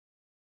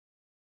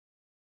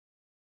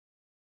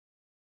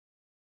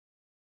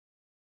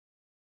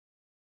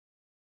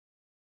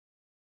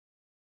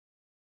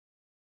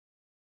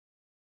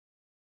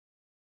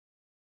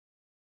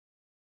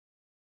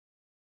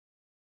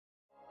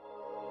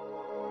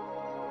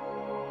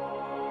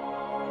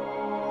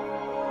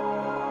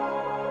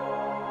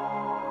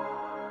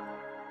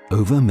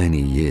Over many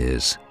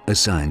years, a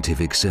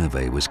scientific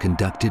survey was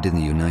conducted in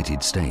the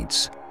United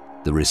States.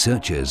 The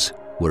researchers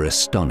were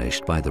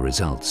astonished by the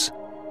results.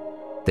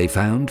 They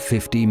found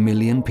 50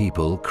 million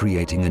people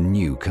creating a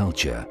new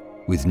culture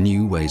with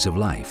new ways of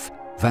life,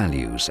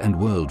 values and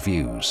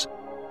worldviews.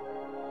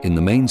 In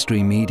the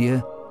mainstream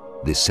media,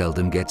 this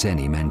seldom gets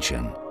any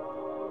mention.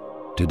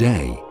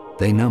 Today,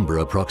 they number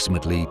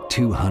approximately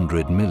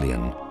 200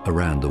 million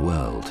around the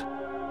world.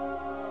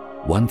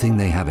 One thing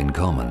they have in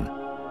common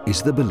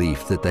is the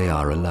belief that they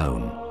are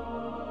alone.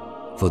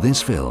 For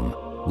this film,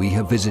 we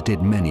have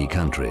visited many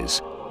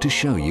countries to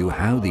show you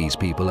how these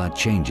people are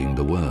changing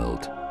the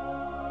world.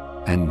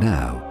 And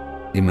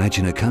now,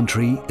 imagine a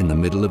country in the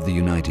middle of the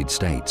United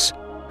States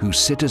whose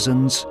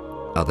citizens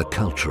are the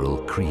cultural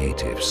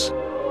creatives.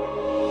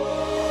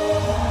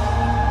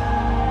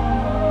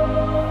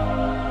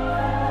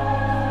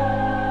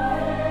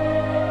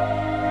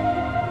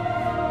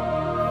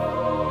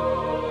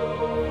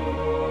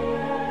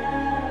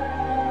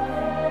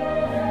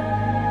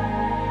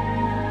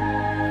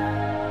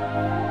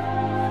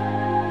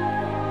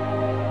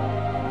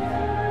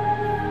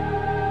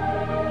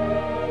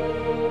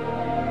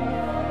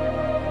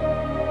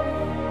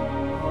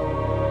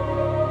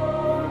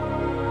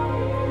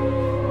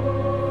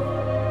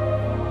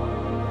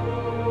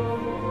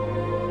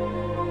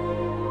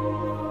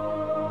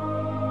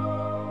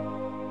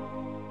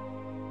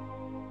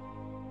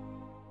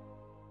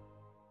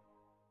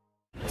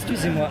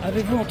 Excusez-moi,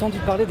 avez-vous entendu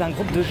parler d'un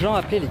groupe de gens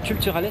appelés les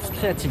culturalistes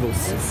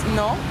créativos?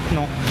 Non.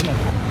 Non, non.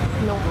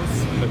 Non.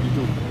 Pas du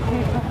tout.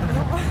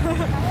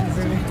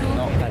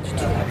 Non, pas du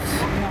tout.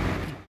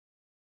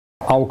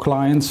 Our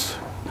clients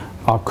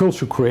are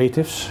culture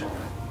creatives,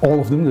 all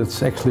of them.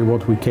 That's actually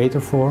what we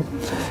cater for,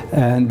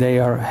 and they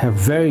have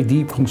very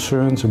deep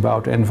concerns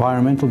about the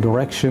environmental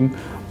direction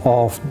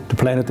of the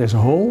planet as a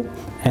whole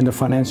and the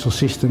financial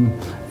system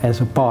as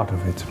a part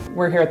of it.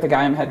 We're here at the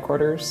GAIM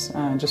headquarters,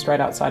 just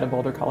right outside of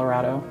Boulder,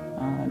 Colorado,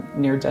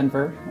 near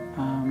Denver.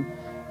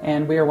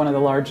 And we are one of the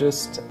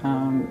largest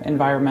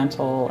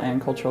environmental and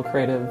cultural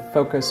creative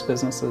focused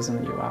businesses in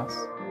the U.S.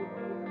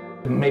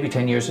 Maybe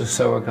 10 years or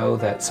so ago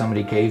that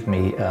somebody gave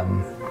me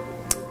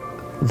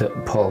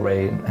Paul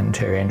Ray and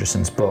Sherry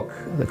Anderson's book,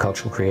 The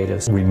Cultural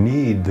Creatives. We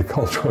need the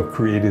cultural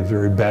creatives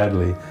very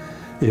badly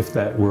if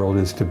that world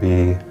is to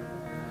be,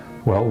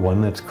 well, one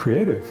that's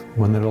creative,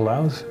 one that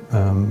allows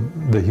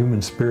the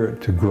human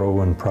spirit to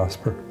grow and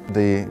prosper.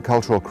 The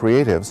cultural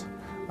creatives,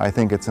 I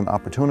think it's an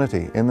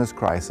opportunity in this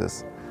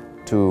crisis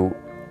to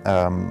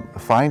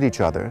find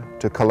each other,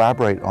 to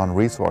collaborate on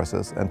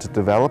resources, and to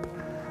develop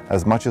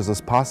as much as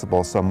is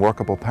possible some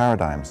workable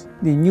paradigms.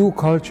 The new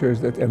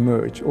cultures that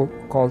emerge, or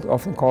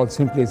often called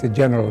simply as a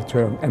general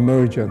term,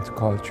 emergent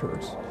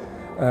cultures,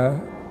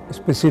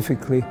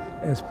 specifically,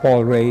 as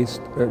Paul Ray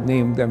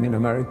named them in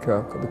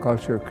America, the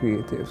cultural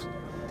creatives,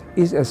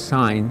 is a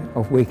sign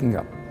of waking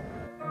up.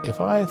 If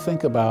I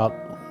think about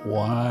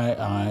why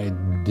I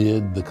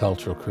did the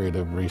cultural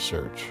creative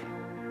research,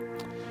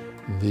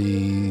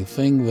 the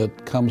thing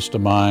that comes to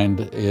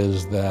mind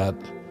is that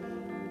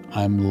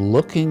I'm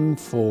looking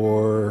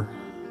for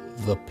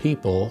the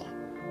people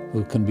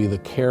who can be the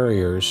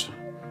carriers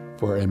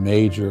for a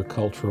major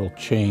cultural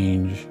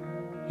change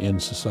in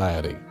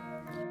society.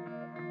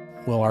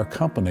 Well, our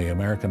company,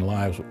 American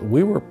Lives,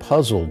 we were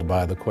puzzled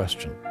by the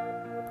question.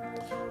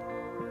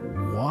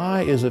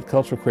 Why is it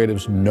cultural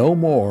creatives know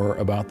more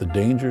about the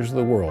dangers of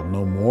the world,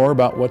 know more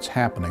about what's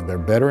happening, they're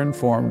better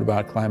informed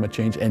about climate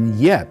change, and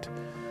yet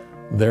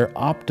they're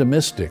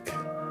optimistic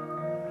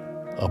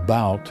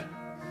about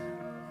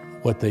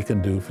what they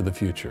can do for the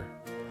future?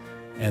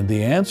 And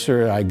the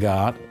answer I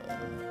got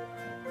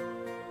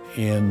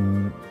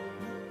in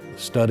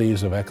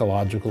studies of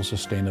ecological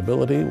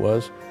sustainability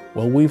was,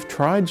 well, we've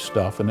tried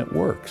stuff and it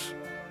works.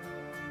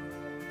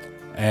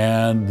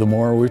 And the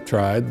more we've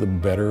tried, the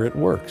better it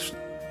works.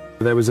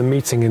 There was a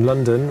meeting in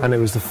London, and it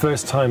was the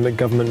first time that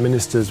government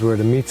ministers were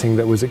at a meeting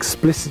that was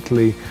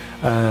explicitly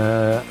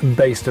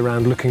based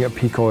around looking at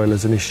peak oil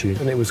as an issue.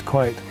 And it was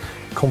quite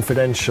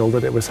confidential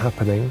that it was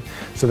happening.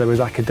 So there was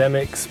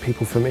academics,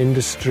 people from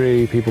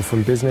industry, people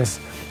from business,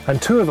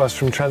 and two of us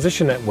from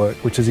Transition Network,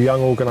 which is a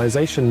young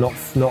organisation, not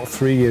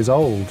 3 years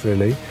old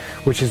really,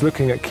 which is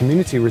looking at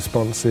community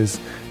responses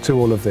to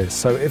all of this.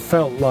 So it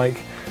felt like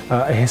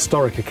a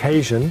historic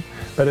occasion,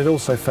 but it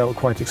also felt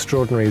quite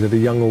extraordinary that a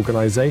young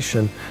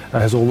organisation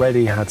has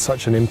already had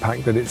such an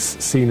impact that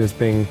it's seen as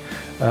being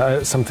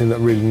something that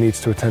really needs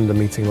to attend a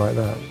meeting like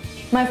that.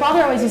 My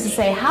father always used to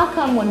say, how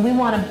come when we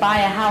want to buy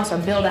a house or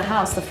build a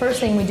house, the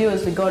first thing we do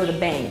is we go to the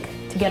bank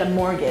to get a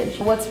mortgage?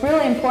 What's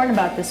really important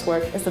about this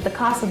work is that the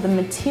cost of the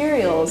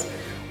materials,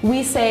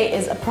 we say,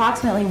 is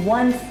approximately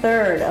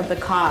 1/3 of the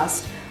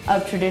cost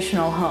of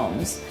traditional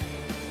homes.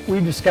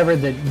 We've discovered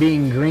that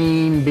being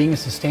green, being a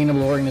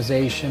sustainable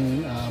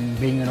organization,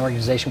 being an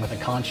organization with a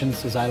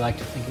conscience, as I like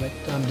to think of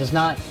it, does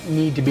not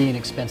need to be an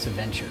expensive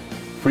venture.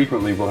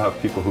 Frequently we'll have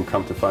people who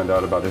come to find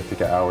out about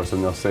Ithaca Hours,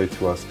 and they'll say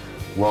to us,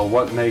 well,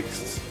 what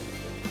makes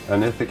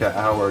an Ithaca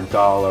Hour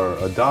 $1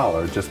 a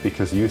dollar? Just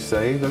because you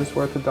say that it's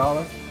worth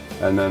 $1?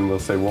 and then we'll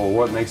say, well,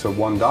 what makes a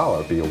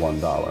 $1 be a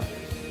 $1?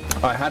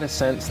 I had a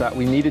sense that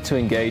we needed to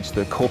engage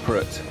the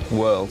corporate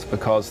world,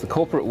 because the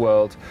corporate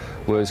world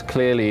was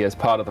clearly, as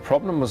part of the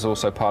problem, was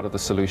also part of the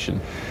solution.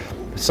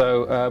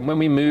 So when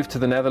we moved to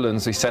the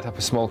Netherlands, we set up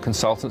a small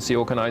consultancy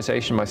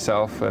organization,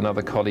 myself,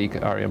 another colleague,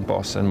 Arjen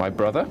Bos, and my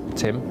brother,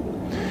 Tim.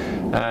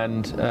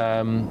 And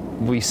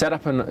we set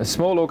up a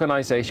small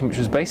organization which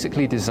was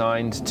basically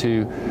designed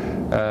to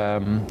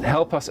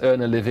help us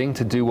earn a living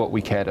to do what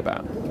we cared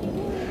about.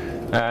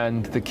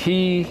 And the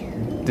key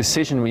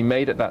decision we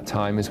made at that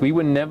time is we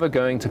were never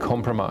going to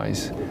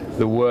compromise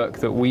the work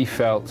that we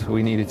felt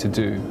we needed to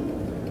do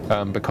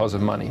because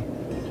of money.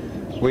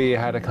 We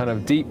had a kind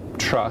of deep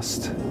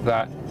trust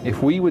that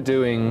if we were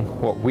doing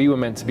what we were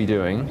meant to be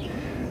doing,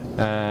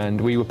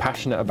 and we were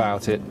passionate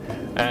about it,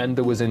 and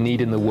there was a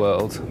need in the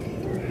world,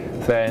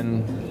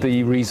 then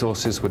the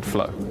resources would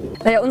flow.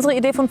 Naja, unsere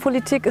Idee von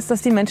Politik ist,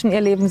 dass die Menschen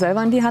ihr Leben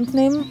selber in die Hand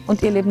nehmen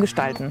und ihr Leben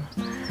gestalten.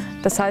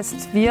 Das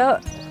heißt, wir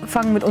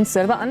fangen mit uns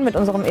selber an, mit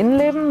unserem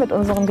Innenleben, mit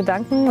unseren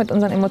Gedanken, mit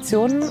unseren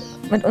Emotionen,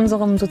 mit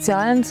unserem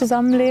sozialen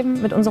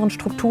Zusammenleben, mit unseren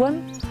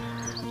Strukturen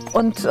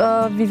und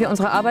wie wir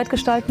unsere Arbeit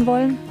gestalten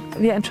wollen.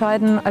 Wir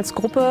entscheiden als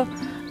Gruppe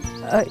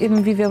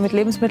eben, wie wir mit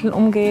Lebensmitteln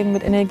umgehen,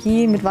 mit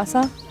Energie, mit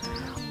Wasser.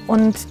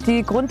 Und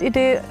die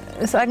Grundidee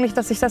ist eigentlich,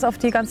 dass sich das auf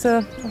das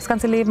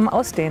ganze Leben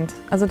ausdehnt.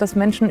 Also dass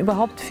Menschen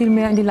überhaupt viel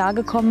mehr in die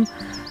Lage kommen,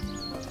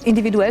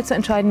 individuell zu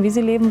entscheiden, wie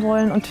sie leben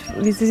wollen und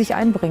wie sie sich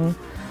einbringen.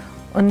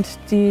 Und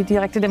die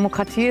direkte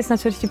Demokratie ist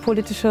natürlich die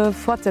politische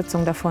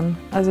Fortsetzung davon.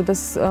 Also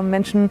dass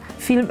Menschen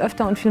viel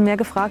öfter und viel mehr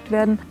gefragt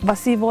werden,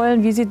 was sie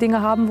wollen, wie sie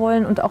Dinge haben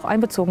wollen und auch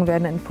einbezogen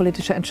werden in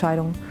politische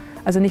Entscheidungen.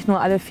 Also nicht nur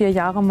alle 4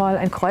 Jahre mal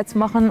ein Kreuz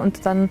machen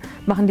und dann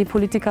machen die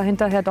Politiker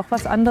hinterher doch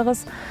was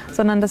anderes,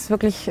 sondern dass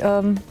wirklich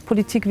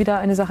Politik wieder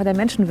eine Sache der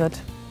Menschen wird.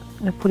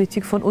 Eine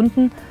Politik von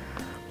unten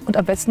und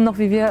am besten noch,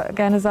 wie wir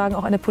gerne sagen,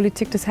 auch eine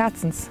Politik des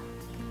Herzens.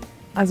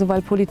 Also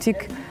weil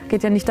Politik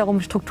geht ja nicht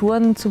darum,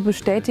 Strukturen zu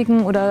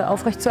bestätigen oder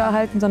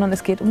aufrechtzuerhalten, sondern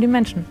es geht um die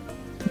Menschen.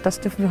 Und das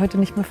dürfen wir heute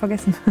nicht mehr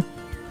vergessen.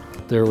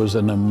 There was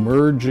an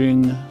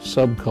emerging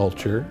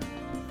subculture,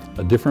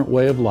 a different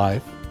way of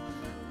life,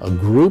 a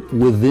group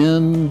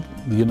within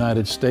the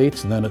United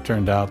States, and then it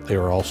turned out they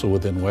were also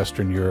within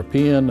Western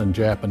European and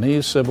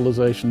Japanese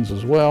civilizations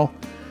as well.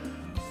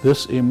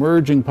 This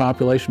emerging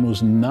population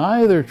was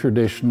neither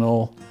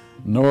traditional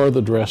nor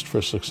the dressed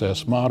for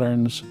success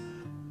moderns,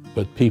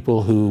 but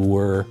people who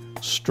were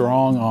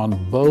strong on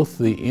both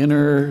the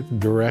inner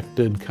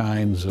directed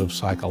kinds of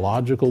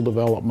psychological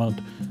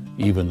development,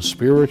 even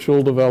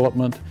spiritual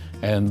development,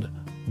 and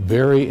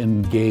very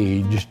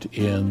engaged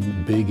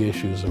in big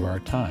issues of our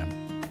time.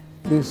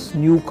 This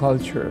new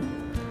culture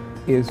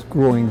is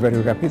growing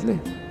very rapidly.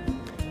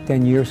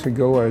 10 years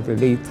ago, or the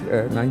late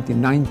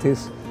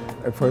 1990s,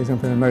 for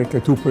example, in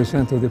America,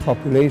 2% of the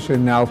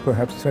population, now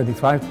perhaps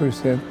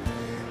 25%,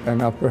 and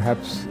now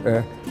perhaps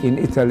in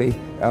Italy,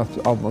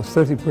 almost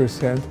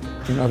 30%,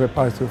 in other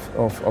parts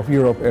of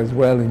Europe as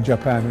well, in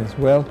Japan as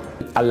well.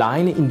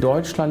 Alleine in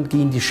Deutschland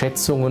gehen die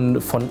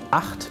Schätzungen von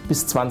 8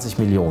 bis 20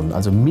 Millionen.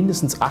 Also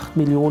mindestens 8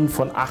 Millionen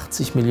von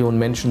 80 Millionen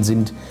Menschen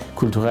sind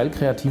kulturell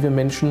kreative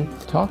Menschen.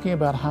 Talking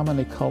about how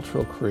many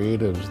cultural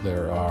creatives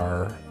there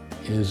are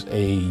is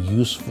a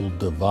useful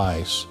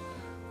device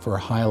for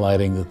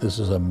highlighting that this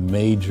is a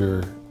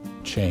major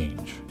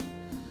change.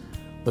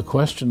 The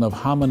question of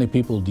how many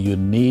people do you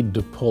need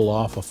to pull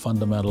off a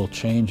fundamental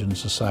change in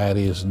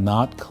society is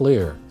not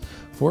clear.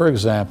 For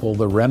example,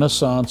 the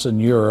Renaissance in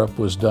Europe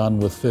was done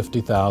with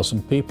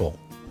 50,000 people.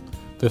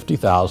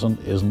 50,000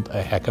 isn't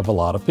a heck of a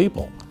lot of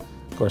people.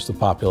 Of course, the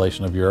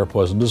population of Europe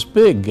wasn't as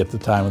big at the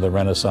time of the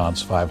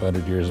Renaissance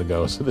 500 years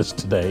ago as it is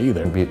today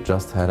either. We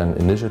just had an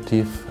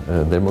initiative,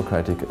 a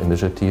democratic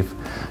initiative,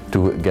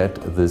 to get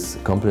this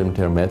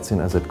complementary medicine,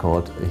 as it's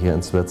called here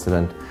in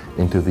Switzerland,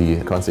 into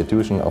the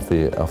constitution of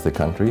the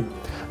country.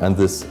 And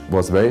this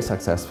was very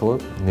successful.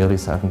 Nearly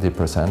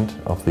 70%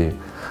 of the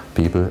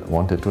people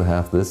wanted to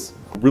have this.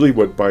 Really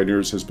what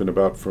Bioneers has been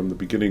about from the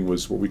beginning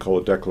was what we call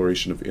a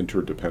declaration of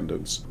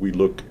interdependence. We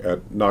look at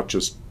not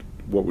just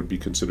what would be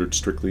considered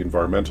strictly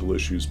environmental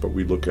issues, but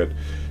we look at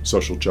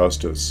social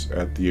justice,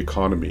 at the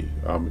economy,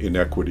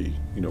 inequity,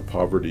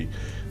 poverty.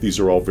 These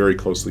are all very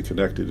closely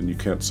connected, and you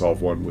can't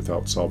solve one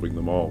without solving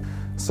them all.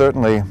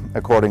 Certainly,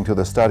 according to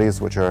the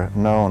studies which are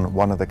known,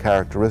 one of the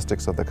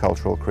characteristics of the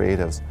cultural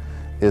creatives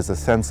is a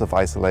sense of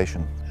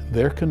isolation.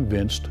 They're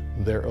convinced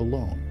they're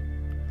alone.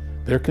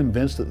 They're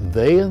convinced that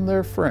they and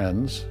their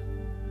friends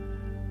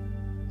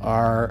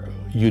are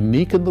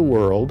unique in the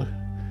world,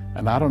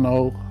 and I don't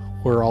know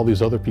where all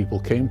these other people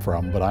came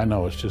from, but I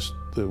know it's just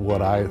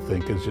what I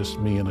think is just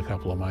me and a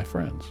couple of my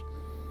friends.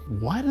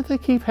 Why do they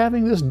keep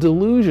having this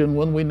delusion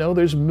when we know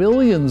there's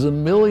millions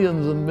and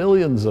millions and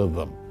millions of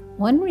them?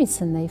 One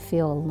reason they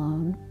feel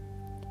alone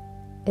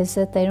is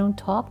that they don't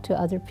talk to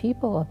other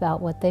people about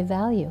what they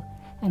value,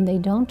 and they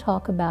don't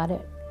talk about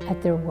it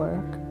at their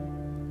work,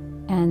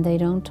 and they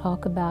don't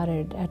talk about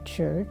it at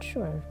church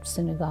or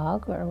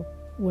synagogue or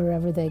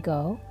wherever they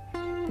go.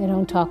 They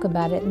don't talk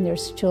about it in their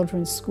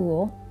children's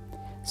school.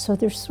 So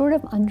they're sort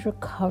of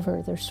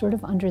undercover, they're sort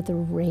of under the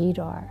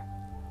radar.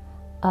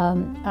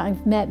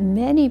 I've met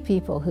many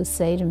people who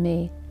say to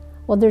me,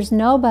 well, there's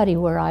nobody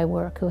where I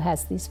work who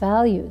has these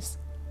values.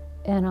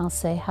 And I'll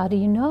say, how do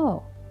you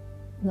know?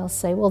 And they'll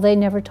say, well, they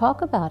never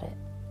talk about it.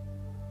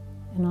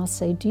 And I'll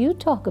say, do you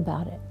talk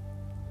about it?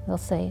 They'll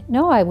say,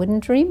 no, I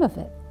wouldn't dream of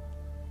it.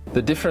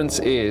 The difference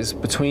is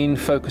between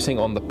focusing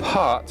on the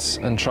parts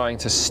and trying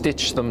to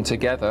stitch them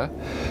together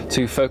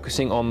to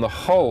focusing on the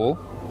whole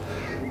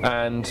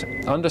and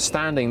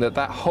understanding that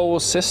that whole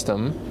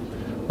system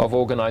of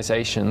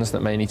organizations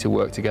that may need to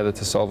work together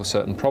to solve a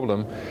certain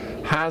problem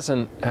has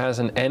an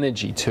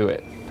energy to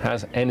it,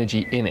 has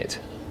energy in it.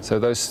 So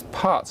those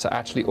parts are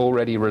actually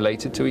already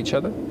related to each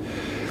other.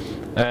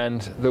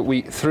 And that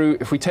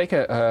if we take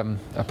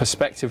a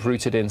perspective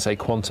rooted in, say,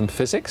 quantum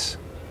physics,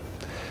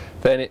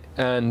 then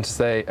and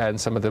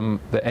some of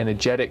the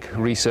energetic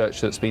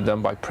research that's been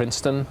done by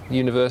Princeton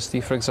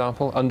University, for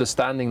example,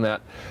 understanding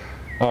that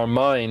our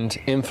mind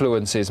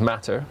influences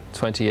matter,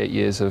 28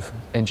 years of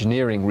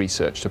engineering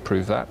research to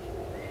prove that,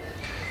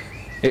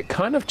 it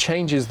kind of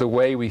changes the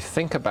way we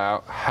think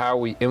about how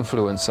we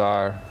influence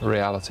our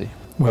reality.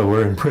 Well,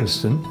 we're in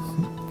Princeton,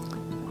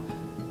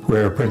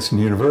 where Princeton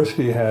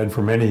University had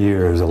for many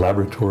years a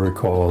laboratory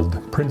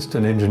called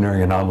Princeton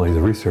Engineering Anomalies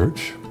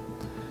Research.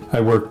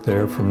 I worked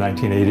there from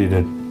 1980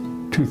 to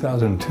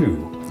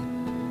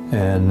 2002,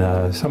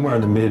 and somewhere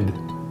in the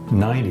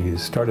mid-90s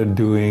started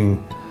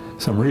doing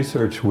some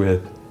research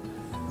with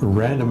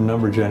random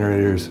number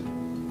generators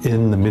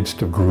in the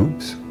midst of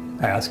groups,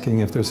 asking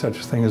if there's such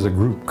a thing as a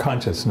group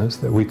consciousness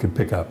that we could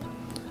pick up.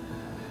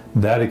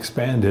 That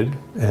expanded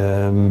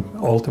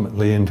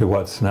ultimately into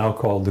what's now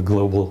called the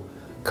Global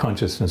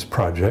Consciousness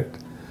Project,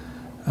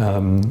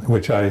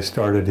 which I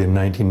started in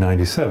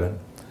 1997.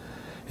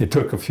 It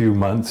took a few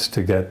months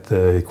to get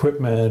the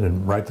equipment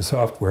and write the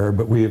software,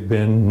 but we have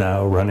been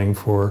now running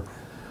for,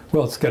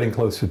 well, it's getting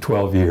close to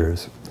 12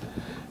 years.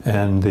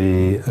 And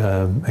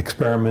the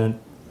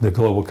experiment, the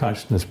Global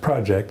Consciousness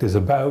Project, is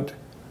about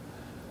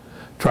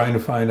trying to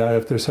find out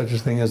if there's such a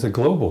thing as a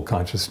global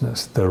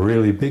consciousness, the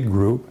really big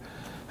group.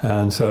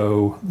 And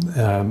so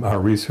our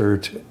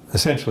research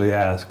essentially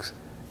asks,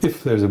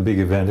 if there's a big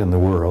event in the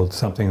world,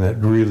 something that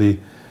really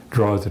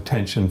draws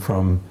attention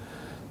from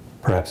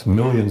perhaps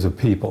millions of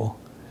people,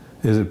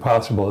 is it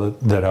possible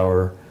that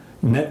our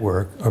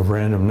network of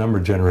random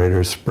number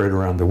generators spread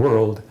around the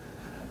world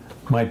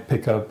might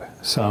pick up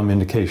some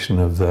indication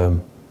of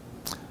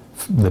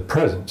the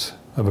presence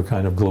of a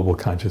kind of global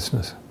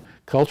consciousness?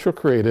 Cultural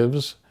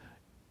creatives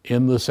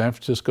in the San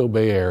Francisco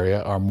Bay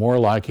Area are more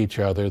like each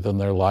other than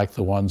they're like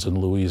the ones in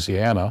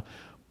Louisiana,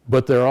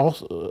 but they're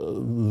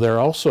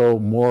also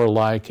more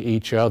like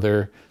each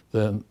other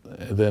than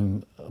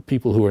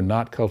people who are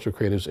not cultural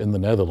creatives in the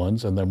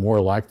Netherlands, and they're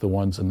more like the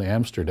ones in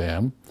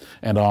Amsterdam,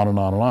 and on and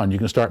on and on. You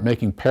can start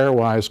making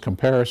pairwise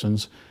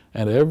comparisons,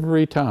 and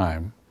every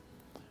time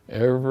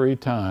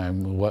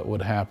what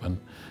would happen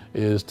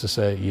is to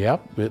say,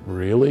 yep, it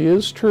really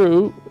is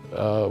true.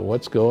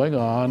 What's going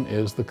on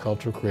is the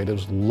cultural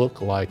creatives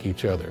look like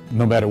each other,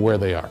 no matter where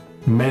they are.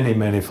 Many,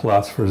 many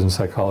philosophers and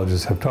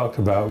psychologists have talked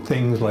about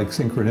things like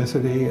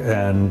synchronicity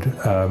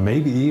and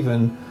maybe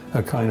even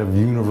a kind of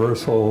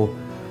universal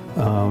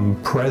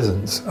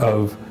presence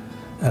of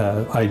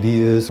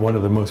ideas. One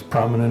of the most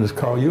prominent is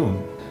Carl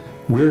Jung.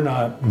 We're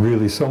not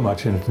really so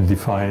much into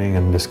defining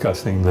and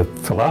discussing the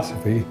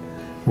philosophy.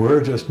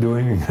 We're just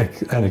doing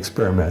an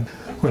experiment.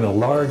 When a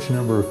large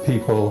number of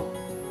people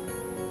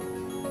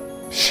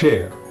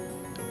share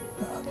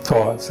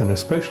thoughts and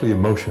especially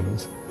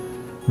emotions,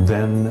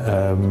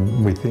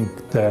 then we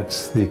think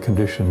that's the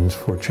conditions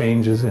for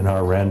changes in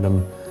our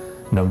random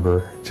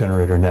number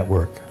generator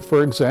network.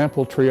 For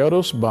example,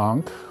 Triodos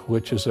Bank,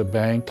 which is a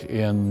bank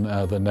in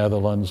the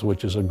Netherlands,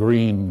 which is a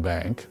green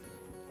bank,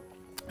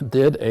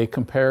 did a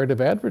comparative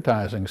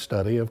advertising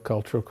study of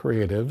cultural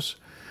creatives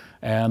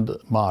and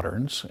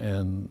moderns,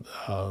 and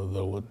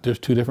there's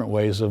two different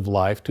ways of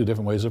life, two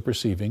different ways of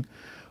perceiving,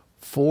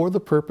 for the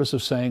purpose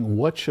of saying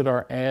what should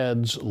our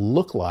ads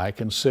look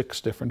like in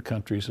 6 different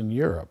countries in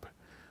Europe.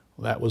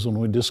 That was when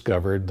we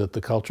discovered that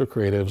the cultural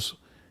creatives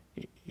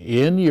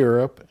in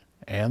Europe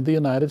and the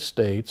United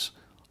States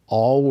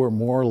all were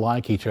more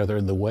like each other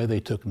in the way they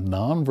took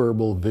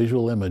nonverbal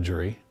visual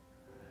imagery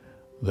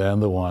than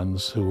the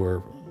ones who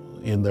were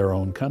in their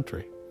own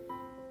country.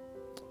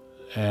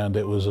 And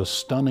it was a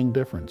stunning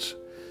difference.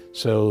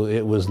 So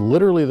it was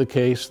literally the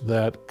case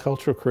that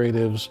cultural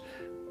creatives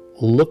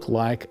look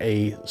like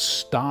a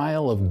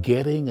style of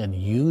getting and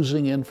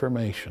using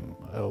information,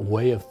 a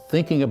way of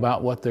thinking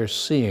about what they're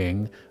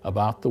seeing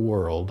about the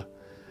world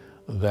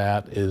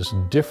that is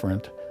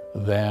different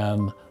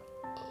than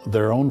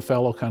their own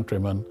fellow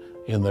countrymen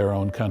in their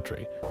own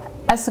country.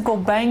 Ethical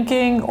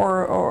banking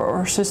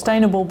or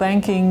sustainable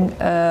banking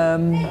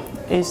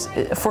is,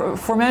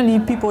 for many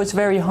people it's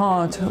very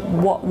hard.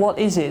 What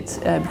is it?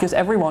 Because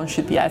everyone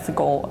should be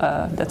ethical,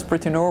 that's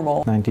pretty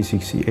normal.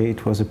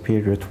 1968 was a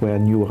period where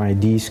new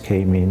ideas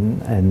came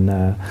in, and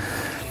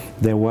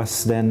There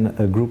was then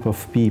a group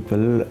of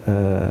people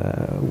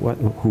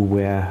who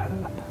were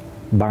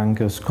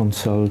bankers,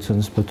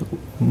 consultants, but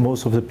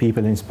most of the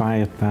people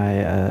inspired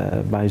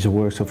by the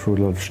works of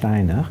Rudolf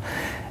Steiner.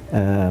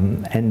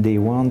 And they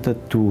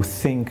wanted to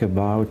think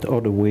about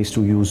other ways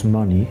to use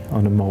money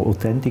on a more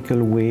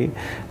authentical way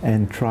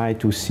and try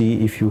to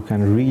see if you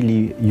can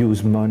really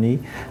use money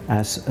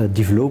as a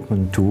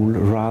development tool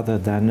rather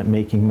than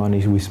making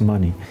money with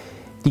money.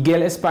 Die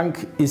GLS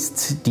Bank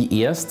ist die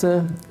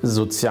erste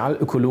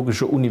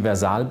sozial-ökologische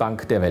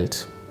Universalbank der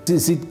Welt.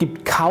 Es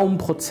gibt kaum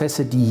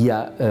Prozesse, die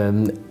hier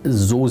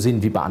so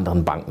sind wie bei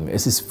anderen Banken.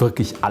 Es ist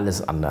wirklich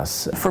alles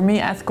anders. For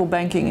me, ethical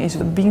banking is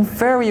being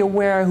very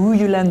aware who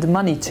you lend the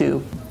money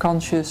to.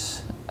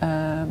 Conscious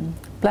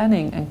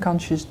planning and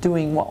conscious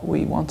doing what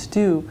we want to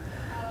do.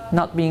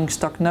 Not being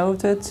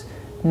stock-noted,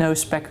 no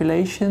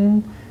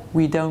speculation,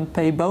 we don't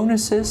pay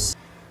bonuses.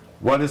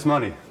 What is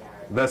money?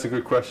 That's a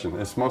good question.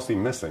 It's mostly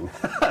missing.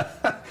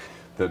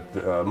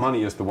 That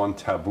money is the one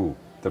taboo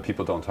that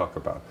people don't talk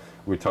about.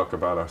 We talk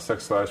about our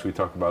sex lives, we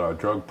talk about our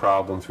drug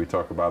problems, we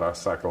talk about our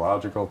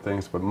psychological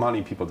things, but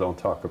money people don't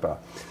talk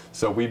about.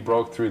 So we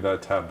broke through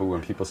that taboo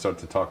and people started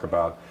to talk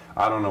about,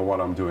 I don't know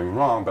what I'm doing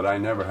wrong, but I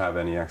never have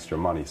any extra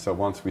money. So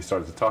once we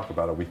started to talk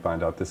about it, we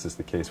find out this is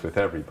the case with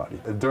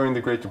everybody. During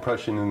the Great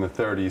Depression in the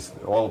 30s,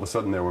 all of a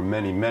sudden there were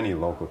many, many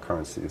local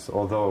currencies,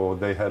 although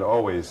they had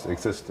always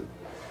existed.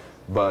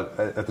 But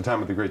at the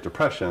time of the Great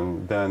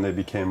Depression, then they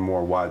became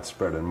more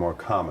widespread and more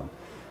common.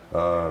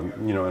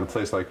 You know, in a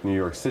place like New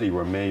York City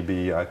where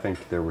maybe I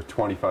think there were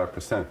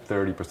 25%,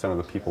 30% of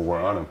the people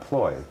were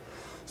unemployed.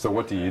 So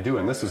what do you do?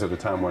 And this is at a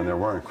time when there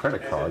weren't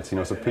credit cards, you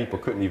know, so people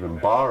couldn't even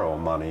borrow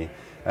money,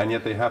 and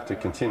yet they have to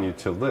continue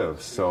to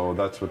live. So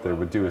that's what they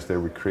would do, is they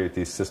would create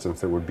these systems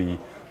that would be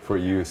for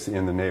use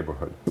in the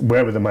neighborhood.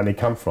 Where would the money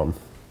come from?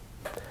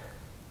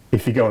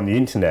 If you go on the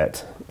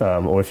internet,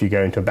 or if you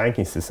go into a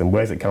banking system,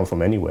 where does it come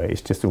from anyway?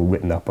 It's just all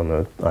written up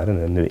on I don't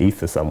know, in the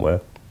ether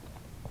somewhere.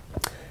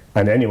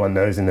 And anyone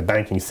knows in the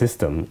banking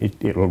system,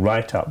 it will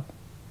write up,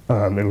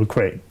 it will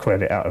create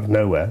credit out of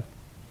nowhere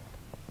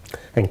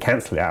and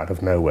cancel it out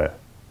of nowhere.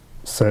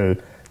 So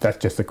that's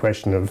just a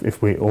question of if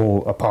we're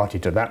all a party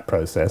to that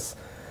process,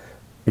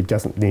 it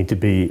doesn't need to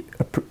be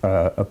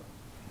a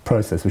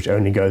process which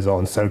only goes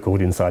on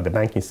so-called inside the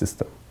banking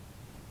system.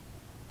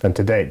 And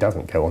today it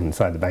doesn't go on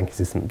inside the banking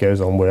system, it goes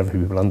on wherever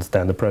people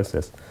understand the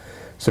process.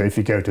 So if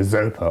you go to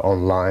Zopa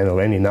online or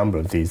any number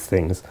of these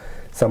things,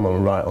 someone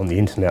will write on the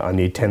internet, I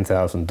need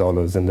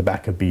 $10,000 in the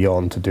back of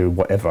Beyond to do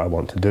whatever I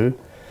want to do.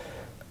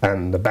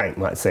 And the bank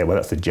might say, well,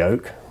 that's a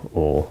joke,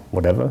 or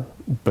whatever.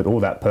 But all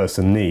that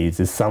person needs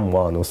is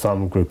someone or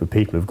some group of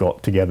people who've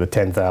got together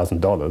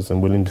 $10,000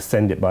 and willing to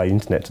send it by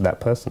internet to that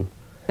person.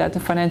 That the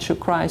financial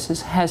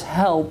crisis has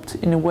helped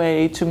in a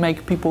way to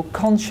make people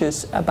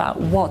conscious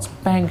about what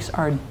banks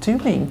are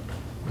doing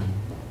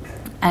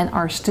and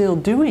are still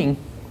doing.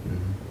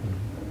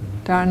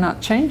 They are not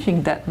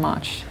changing that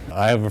much.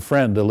 I have a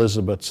friend,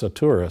 Elizabeth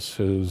Saturis,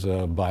 who's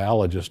a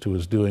biologist who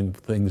is doing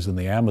things in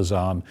the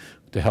Amazon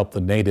to help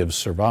the natives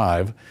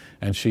survive,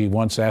 and she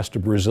once asked a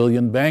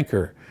Brazilian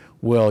banker,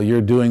 well, you're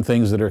doing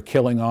things that are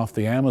killing off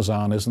the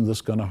Amazon, isn't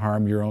this going to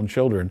harm your own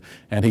children?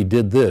 And he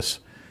did this.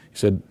 He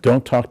said,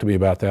 don't talk to me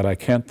about that, I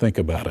can't think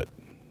about it.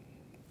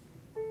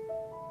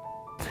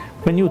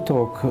 When you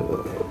talk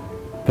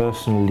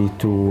personally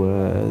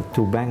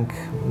to bank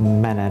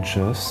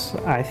managers,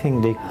 I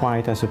think they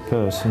quite as a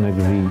person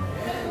agree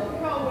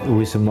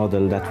with the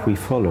model that we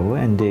follow,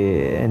 and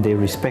they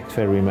respect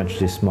very much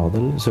this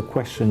model. The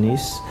question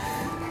is,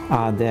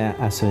 are they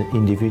as an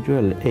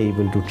individual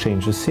able to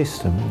change the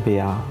system? They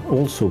are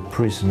also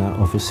prisoner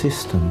of a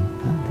system.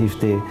 If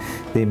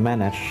they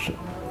manage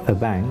a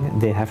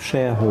bank, they have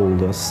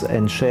shareholders,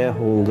 and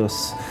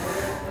shareholders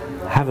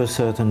have a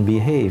certain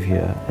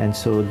behavior, and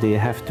so they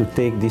have to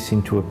take this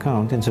into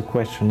account. And the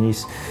question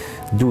is,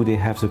 do they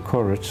have the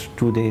courage?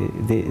 Do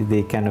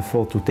they can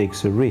afford to take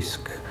the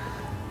risk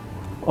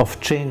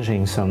of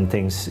changing some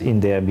things in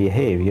their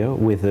behavior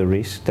with the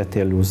risk that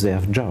they lose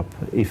their job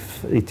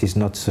if it is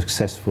not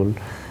successful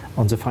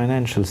on the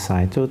financial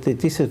side? So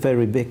this is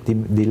very big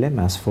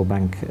dilemmas for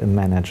bank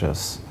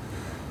managers.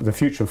 The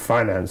future of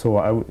finance,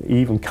 or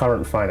even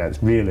current finance,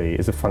 really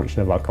is a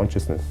function of our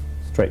consciousness,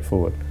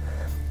 straightforward.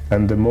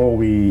 And the more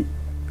we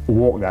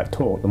walk that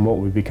talk, the more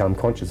we become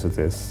conscious of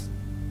this,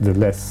 the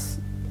less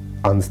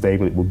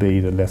unstable it will be,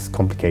 the less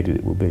complicated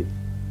it will be.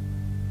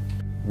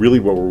 Really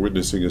what we're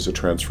witnessing is a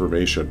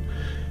transformation,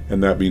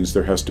 and that means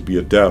there has to be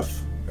a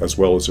death as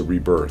well as a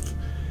rebirth.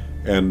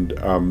 And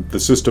the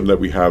system that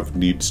we have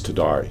needs to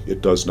die.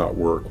 It does not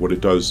work. What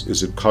it does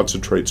is it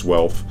concentrates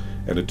wealth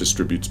and it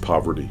distributes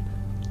poverty,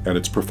 and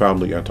it's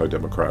profoundly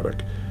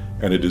anti-democratic,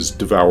 and it is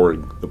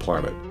devouring the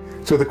planet.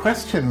 So the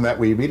question that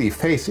we really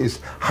face is,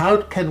 how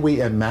can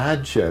we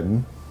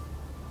imagine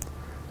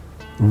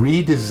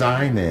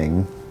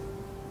redesigning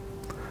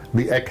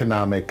the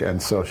economic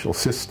and social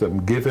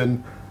system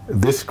given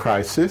this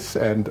crisis,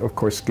 and of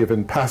course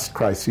given past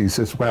crises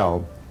as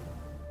well?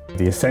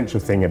 The essential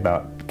thing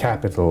about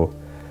capital,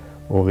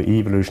 or the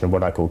evolution of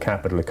what I call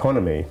capital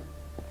economy,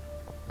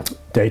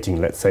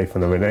 dating, let's say,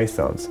 from the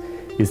Renaissance,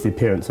 is the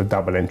appearance of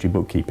double-entry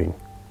bookkeeping.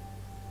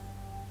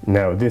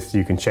 Now, this,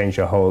 you can change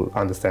your whole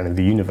understanding of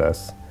the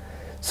universe.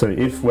 So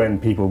if when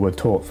people were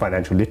taught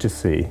financial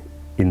literacy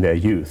in their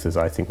youth, as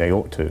I think they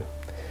ought to,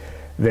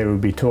 they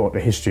would be taught a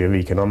history of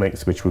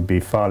economics which would be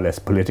far less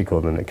political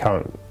than the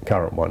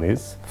current one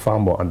is, far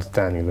more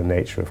understanding of the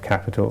nature of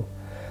capital,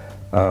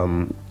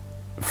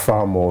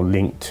 far more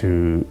linked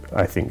to,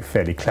 I think,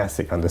 fairly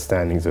classic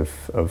understandings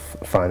of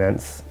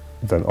finance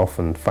than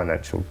often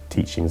financial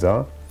teachings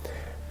are,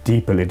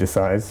 deeper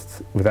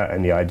politicized without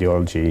any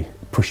ideology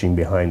pushing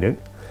behind it.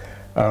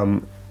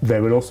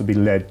 They will also be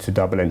led to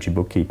double-entry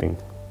bookkeeping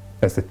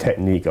as the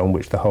technique on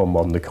which the whole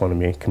modern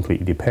economy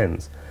completely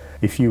depends.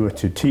 If you were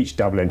to teach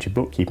double-entry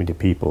bookkeeping to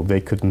people, they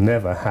could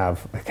never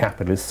have a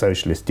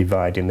capitalist-socialist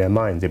divide in their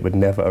minds. It would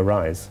never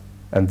arise.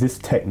 And this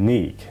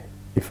technique,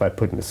 if I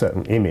put in a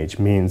certain image,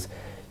 means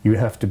you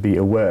have to be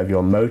aware of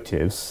your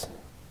motives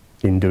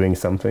in doing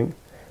something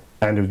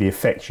and of the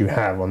effects you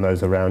have on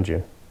those around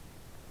you.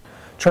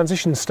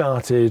 Transition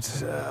started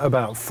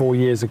about 4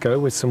 years ago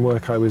with some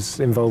work I was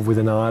involved with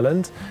in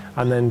Ireland,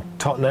 and then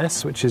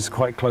Totnes, which is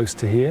quite close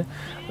to here,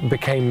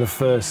 became the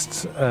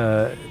first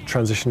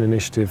transition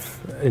initiative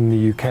in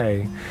the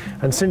UK.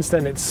 And since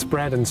then it's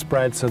spread and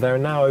spread, so there are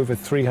now over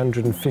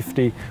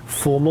 350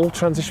 formal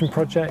transition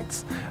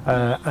projects,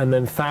 and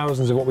then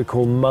thousands of what we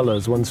call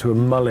mullers, ones who are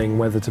mulling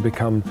whether to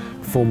become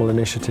formal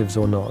initiatives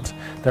or not.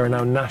 There are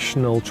now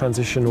national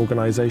transition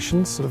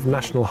organisations, sort of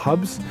national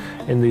hubs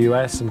in the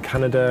US and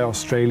Canada,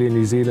 Australia,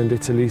 New Zealand,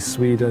 Italy,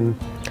 Sweden.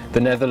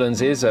 The Netherlands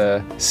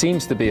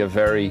seems to be a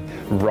very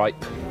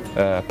ripe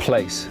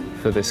place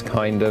for this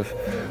kind of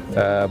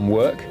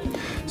work.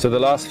 So the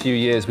last few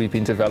years we've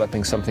been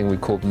developing something we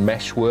call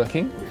mesh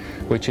working,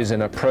 which is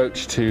an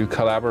approach to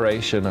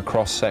collaboration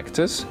across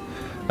sectors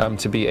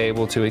to be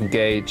able to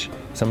engage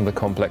some of the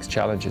complex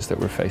challenges that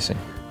we're facing.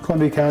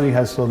 Columbia County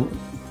has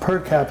per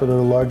capita the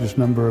largest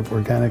number of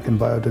organic and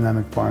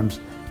biodynamic farms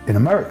in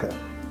America.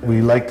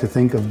 We like to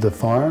think of the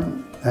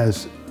farm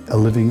as a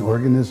living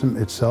organism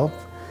itself,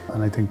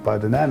 and I think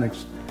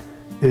biodynamics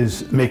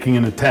is making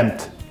an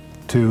attempt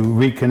to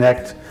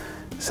reconnect,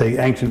 say,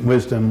 ancient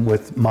wisdom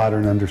with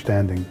modern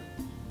understanding.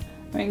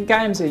 I mean,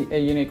 GAIM's a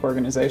unique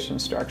organization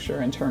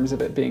structure in terms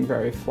of it being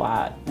very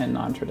flat and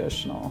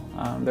non-traditional.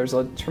 There's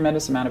a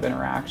tremendous amount of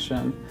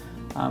interaction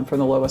from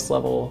the lowest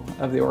level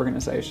of the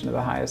organization to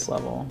the highest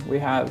level. We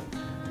have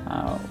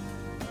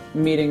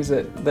meetings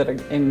that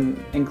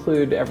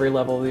include every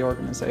level of the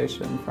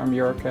organization, from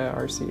Jurka,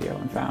 our CEO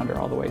and founder,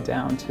 all the way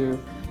down to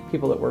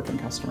people that work in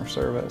customer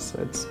service.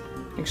 It's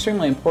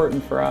extremely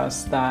important for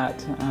us that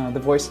the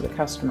voice of the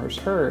customer is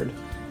heard,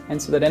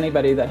 and so that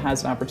anybody that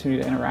has an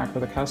opportunity to interact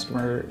with a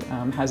customer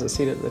has a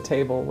seat at the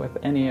table with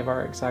any of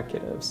our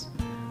executives.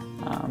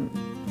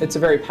 It's a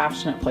very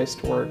passionate place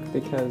to work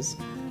because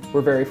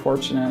we're very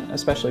fortunate,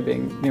 especially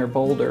being near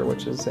Boulder,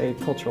 which is a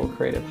cultural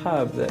creative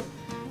hub, that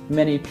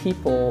many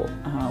people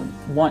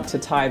want to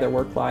tie their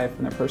work life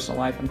and their personal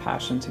life and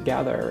passion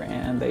together,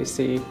 and they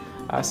see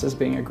us as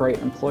being a great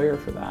employer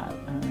for that.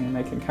 I mean,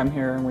 they can come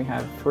here and we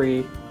have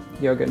free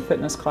yoga and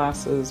fitness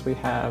classes. We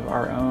have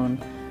our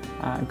own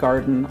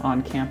garden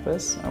on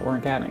campus,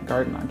 organic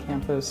garden on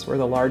campus. We're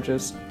the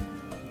largest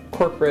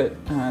corporate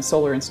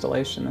solar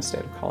installation in the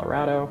state of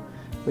Colorado.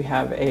 We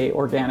have a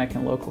organic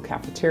and local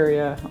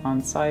cafeteria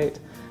on site.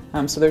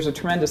 So there's a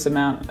tremendous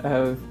amount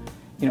of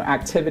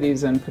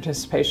activities and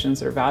participations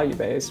that are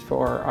value-based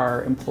for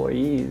our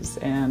employees,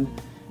 and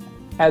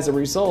as a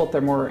result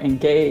they're more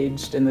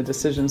engaged in the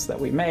decisions that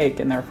we make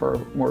and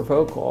therefore more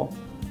vocal.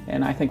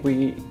 And I think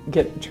we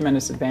get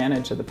tremendous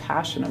advantage of the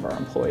passion of our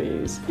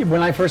employees.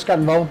 When I first got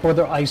involved with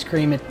Boulder Ice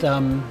Cream,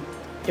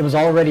 it was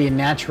already a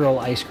natural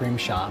ice cream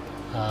shop,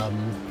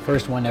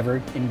 first one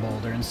ever in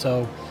Boulder, and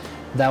so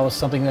that was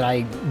something that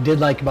I did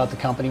like about the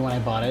company when I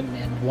bought it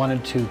and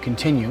wanted to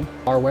continue.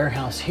 Our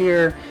warehouse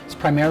here is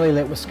primarily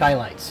lit with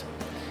skylights.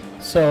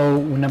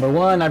 So number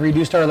one, I've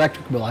reduced our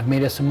electric bill. I've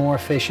made us a more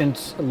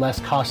efficient,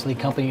 less costly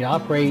company to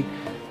operate,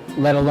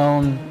 let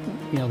alone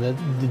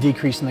the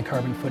decrease in the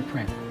carbon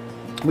footprint.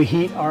 We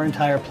heat our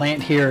entire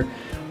plant here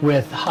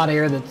with hot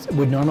air that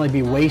would normally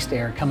be waste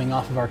air coming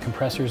off of our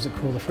compressors that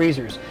cool the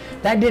freezers.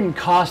 That didn't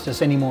cost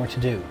us any more to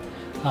do.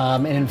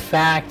 And in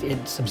fact,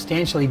 it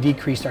substantially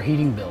decreased our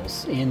heating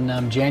bills.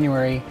 In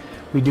January,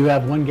 we do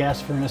have one gas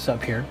furnace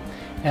up here.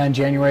 And in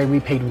January, we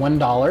paid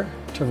 $1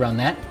 to run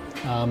that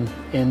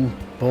in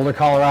Boulder,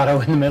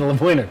 Colorado in the middle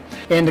of winter.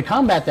 And to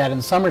combat that in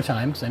the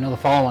summertime, because I know the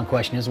follow-on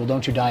question is, well,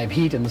 don't you die of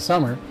heat in the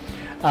summer?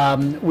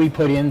 We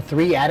put in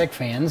 3 attic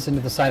fans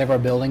into the side of our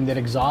building that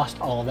exhaust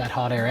all of that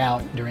hot air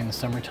out during the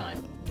summertime.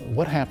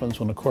 What happens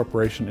when a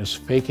corporation is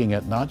faking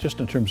it, not just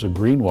in terms of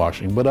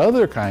greenwashing, but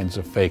other kinds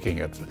of faking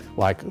it,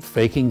 like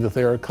faking that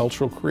they're a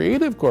cultural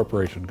creative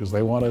corporation because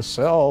they want to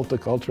sell to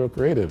cultural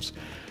creatives?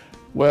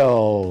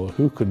 Well,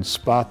 who can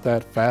spot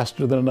that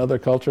faster than another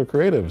cultural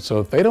creative? So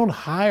if they don't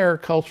hire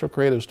cultural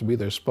creatives to be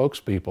their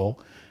spokespeople,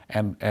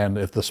 and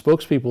if the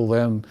spokespeople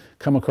then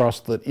come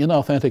across the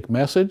inauthentic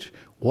message,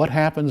 What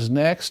happens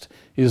next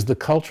is the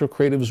cultural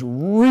creatives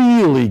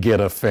really get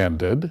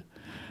offended,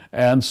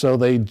 and so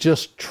they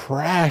just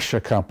trash a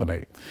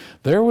company.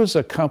 There was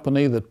a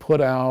company that put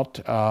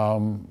out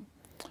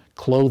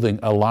clothing,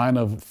 a line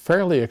of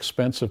fairly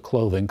expensive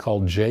clothing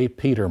called J.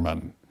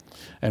 Peterman.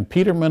 And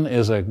Peterman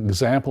is an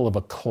example of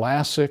a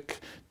classic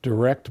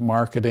direct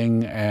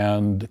marketing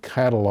and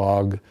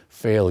catalog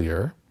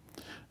failure.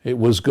 It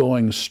was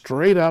going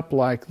straight up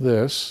like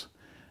this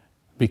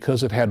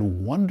because it had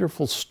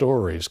wonderful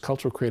stories.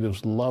 Cultural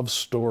creatives love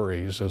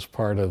stories as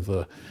part of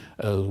the,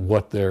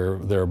 what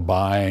they're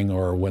buying,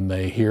 or when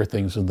they hear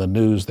things in the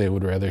news, they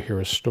would rather hear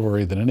a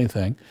story than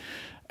anything.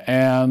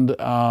 And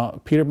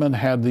Peterman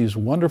had these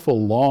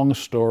wonderful long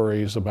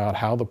stories about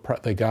how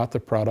they got the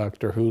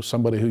product, or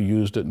somebody who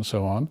used it and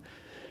so on.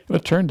 And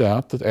it turned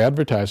out that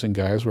advertising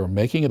guys were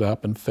making it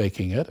up and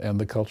faking it, and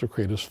the cultural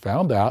creatives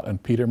found out,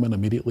 and Peterman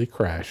immediately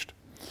crashed.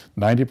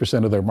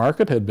 90% of their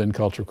market had been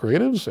cultural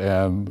creatives,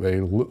 and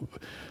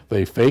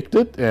they faked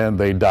it, and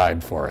they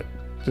died for it,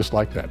 just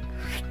like that.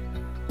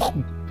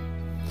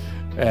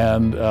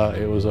 And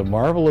it was a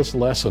marvelous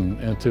lesson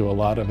into a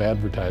lot of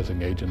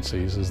advertising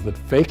agencies, is that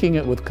faking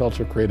it with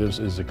cultural creatives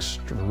is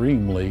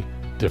extremely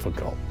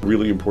difficult. A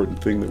really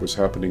important thing that was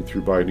happening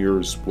through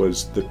Bioneers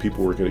was that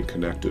people were getting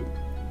connected,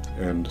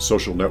 and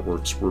social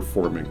networks were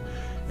forming,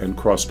 and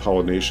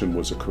cross-pollination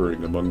was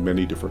occurring among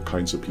many different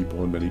kinds of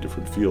people in many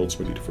different fields,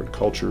 many different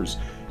cultures.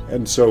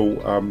 And so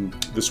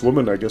this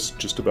woman, I guess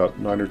just about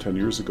 9 or 10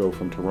 years ago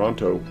from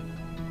Toronto,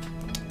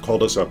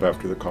 called us up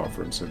after the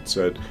conference and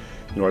said,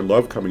 you know, I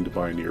love coming to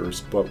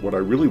Bioneers, but what I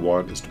really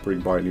want is to bring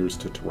Bioneers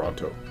to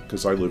Toronto,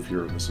 because I live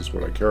here and this is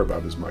what I care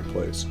about, is my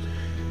place.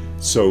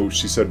 So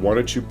she said, why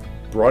don't you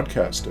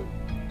broadcast it?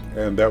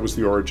 And that was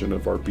the origin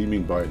of our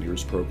Beaming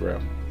Bioneers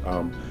program,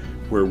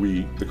 where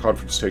the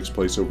conference takes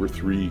place over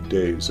 3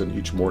 days, and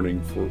each morning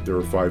there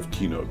are 5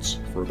 keynotes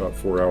for about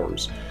 4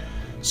 hours.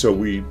 So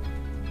we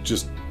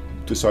just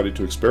decided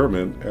to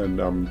experiment,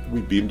 and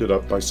we beamed it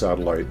up by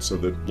satellite so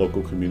that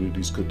local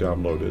communities could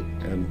download it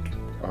and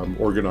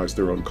organize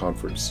their own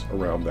conference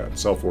around that,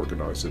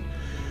 self-organize it.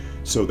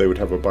 So they would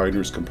have a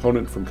Bioneers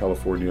component from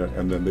California,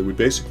 and then they would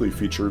basically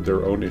feature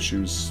their own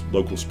issues,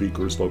 local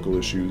speakers, local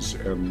issues,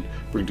 and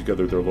bring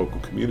together their local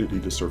community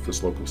to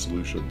surface local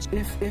solutions.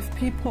 If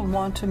people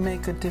want to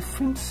make a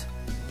difference,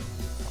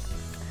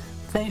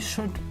 they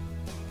should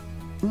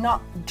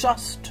not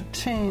just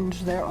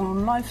change their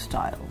own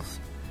lifestyles.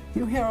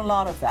 You hear a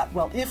lot of that.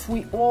 Well, if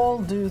we all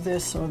do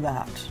this or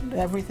that,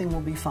 everything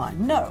will be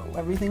fine. No,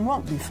 everything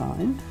won't be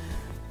fine.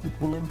 It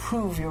will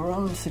improve your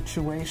own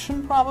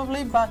situation,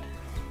 probably, but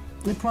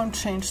it won't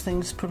change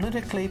things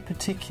politically,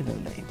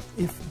 particularly.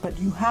 But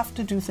you have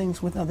to do things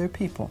with other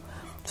people.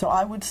 So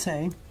I would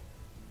say,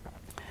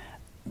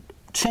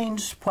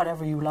 change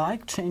whatever you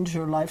like, change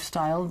your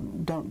lifestyle,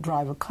 don't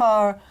drive a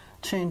car,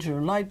 change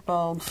your light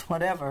bulbs,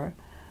 whatever,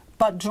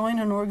 but join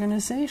an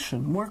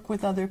organization, work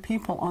with other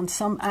people on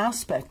some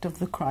aspect of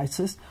the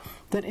crisis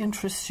that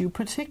interests you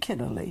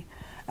particularly,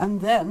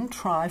 and then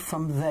try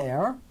from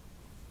there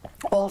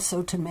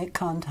also to make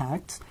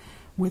contacts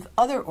with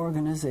other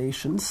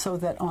organizations so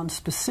that on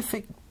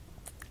specific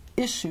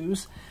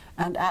issues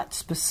and at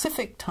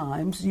specific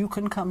times you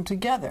can come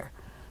together.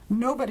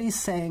 Nobody's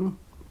saying,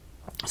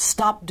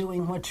 stop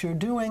doing what you're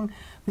doing,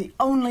 the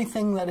only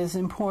thing that is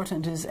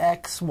important is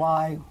X,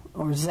 Y,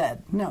 or Z.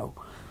 No.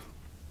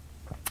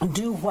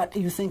 Do what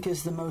you think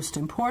is the most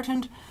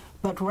important,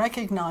 but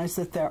recognize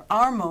that there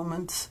are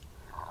moments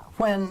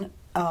when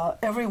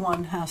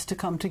everyone has to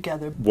come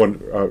together.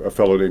 A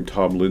fellow named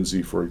Tom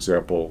Lindsay, for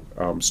example,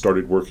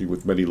 started working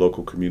with many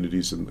local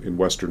communities in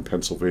western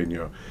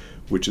Pennsylvania,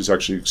 which is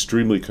actually an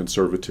extremely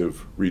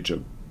conservative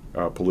region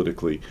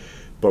politically.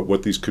 But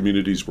what these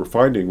communities were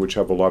finding, which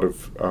have a lot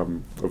of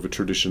a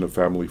tradition of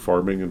family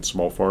farming and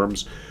small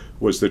farms,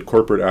 was that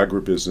corporate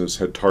agribusiness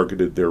had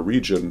targeted their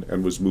region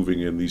and was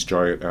moving in these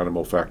giant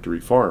animal factory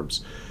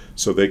farms.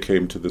 So they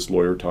came to this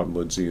lawyer, Tom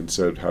Lindsay, and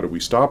said, how do we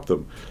stop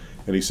them?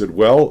 And he said,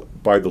 well,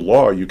 by the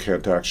law, you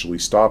can't actually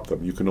stop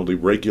them. You can only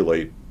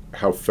regulate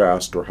how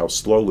fast or how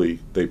slowly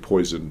they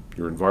poison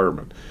your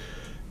environment.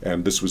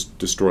 And this was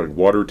destroying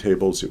water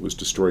tables. It was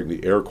destroying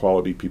the air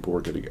quality. People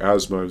were getting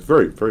asthma. It was a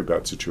very, very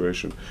bad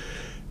situation.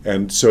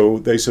 And so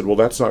they said, well,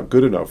 that's not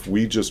good enough.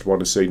 We just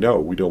want to say no.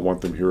 We don't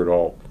want them here at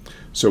all.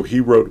 So he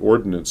wrote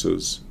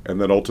ordinances,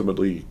 and then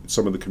ultimately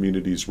some of the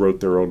communities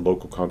wrote their own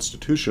local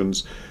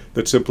constitutions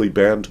that simply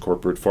banned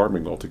corporate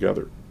farming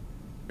altogether.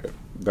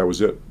 That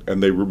was it.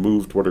 And they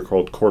removed what are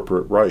called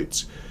corporate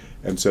rights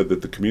and said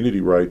that the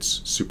community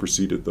rights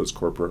superseded those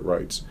corporate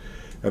rights.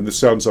 And this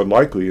sounds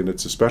unlikely, and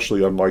it's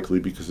especially unlikely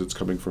because it's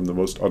coming from the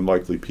most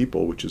unlikely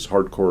people, which is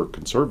hardcore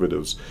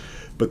conservatives.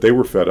 But they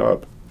were fed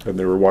up, and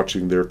they were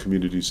watching their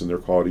communities and their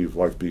quality of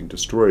life being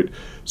destroyed.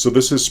 So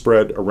this has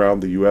spread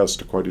around the U.S.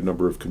 to quite a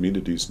number of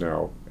communities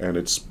now, and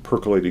it's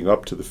percolating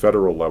up to the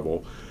federal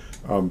level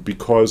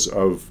because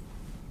of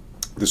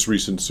this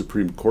recent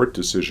Supreme Court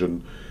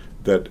decision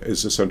that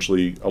is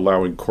essentially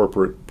allowing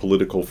corporate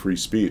political free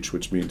speech,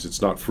 which means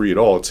it's not free at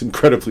all. It's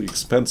incredibly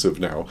expensive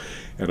now.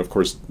 And of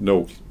course,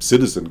 no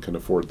citizen can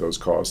afford those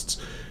costs.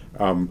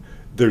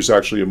 There's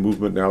actually a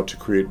movement now to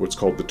create what's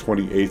called the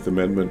 28th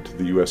Amendment to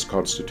the U.S.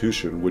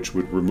 Constitution, which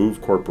would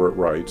remove corporate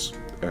rights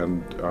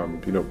and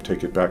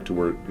take it back to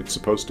where it's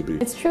supposed to be.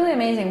 It's truly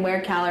amazing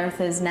where CalEarth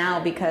is now,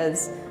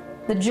 because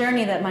the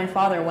journey that my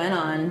father went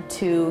on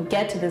to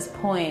get to this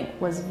point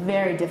was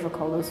very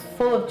difficult. It was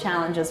full of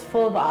challenges,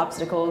 full of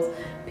obstacles,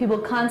 people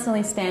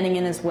constantly standing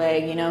in his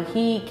way. You know,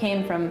 he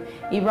came from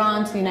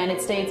Iran to the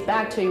United States,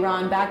 back to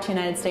Iran, back to the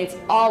United States,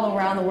 all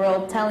around the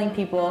world, telling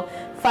people,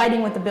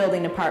 fighting with the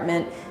building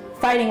department,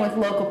 fighting with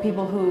local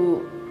people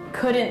who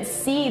couldn't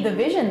see the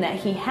vision that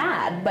he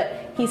had,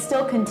 but he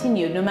still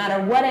continued. No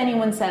matter what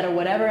anyone said or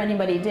whatever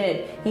anybody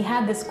did, he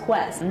had this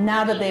quest.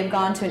 Now that they've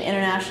gone to an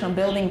international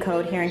building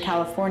code here in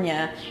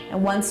California,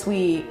 and once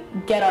we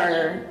get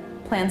our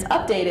plans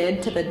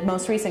updated to the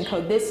most recent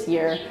code this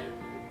year,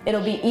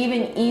 it'll be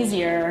even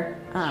easier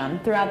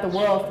throughout the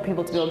world for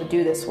people to be able to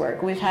do this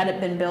work. We've had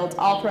it been built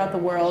all throughout the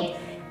world,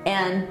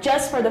 and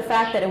just for the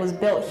fact that it was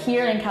built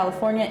here in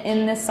California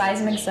in this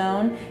seismic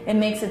zone, it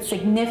makes it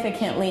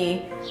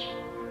significantly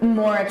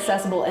more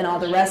accessible in all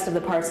the rest of the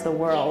parts of the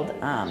world,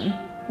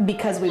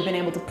 because we've been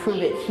able to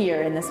prove it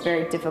here in this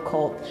very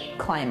difficult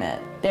climate.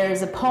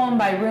 There's a poem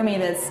by Rumi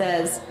that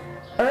says,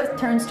 "Earth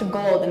turns to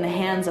gold in the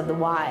hands of the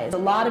wise." A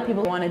lot of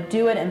people want to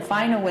do it and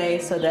find a way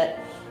so that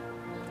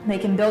they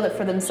can build it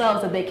for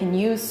themselves, that they can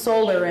use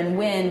solar and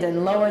wind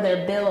and lower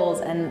their bills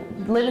and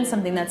live in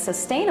something that's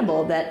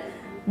sustainable, that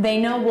they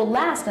know will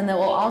last and that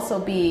will also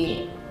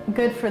be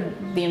good for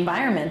the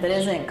environment, that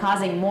isn't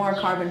causing more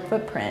carbon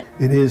footprint.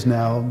 It is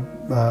now,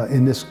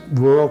 in this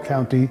rural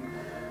county,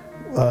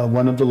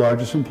 one of the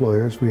largest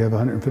employers. We have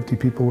 150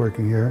 people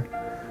working here.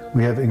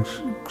 We have an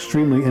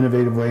extremely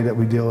innovative way that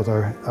we deal with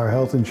our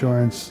health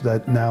insurance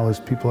that now, as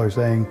people are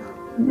saying,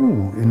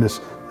 ooh, in this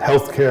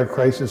healthcare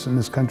crisis in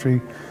this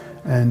country,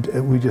 and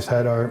we just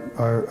had our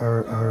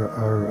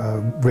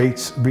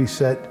rates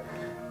reset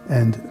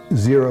and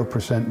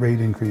 0%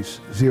 rate increase,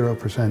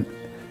 0%.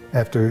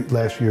 After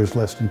last year's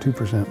less than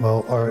 2%.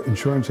 Well, our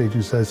insurance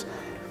agent says,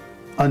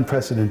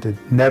 unprecedented,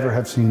 never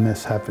have seen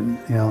this happen,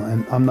 you know,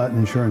 and I'm not an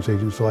insurance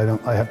agent, so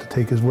I have to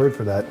take his word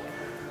for that.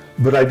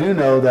 But I do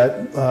know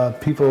that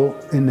people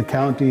in the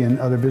county and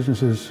other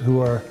businesses who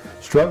are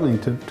struggling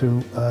to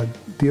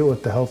deal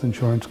with the health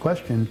insurance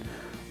question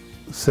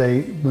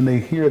say, when they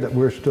hear that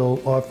we're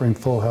still offering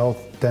full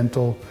health,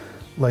 dental,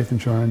 life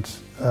insurance,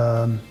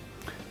 and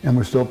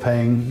we're still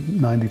paying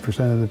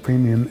 90% of the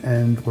premium,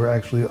 and we're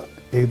actually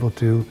able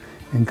to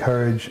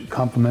encourage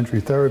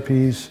complementary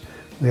therapies.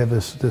 We have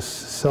this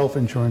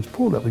self-insurance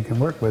pool that we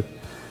can work with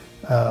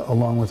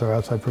along with our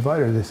outside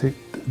provider. They say,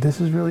 this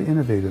is really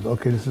innovative.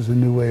 Okay, this is a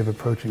new way of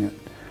approaching it.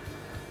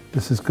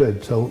 This is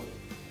good. So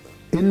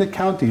in the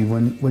county,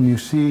 when you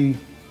see,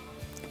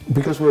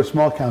 because we're a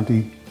small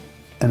county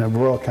and a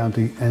rural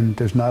county and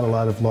there's not a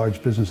lot of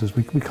large businesses,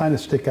 we kind of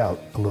stick out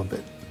a little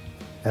bit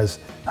as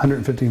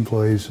 150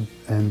 employees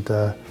and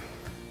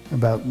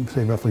about,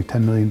 say, roughly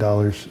 $10 million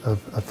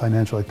of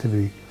financial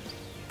activity.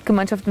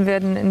 Gemeinschaften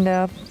werden in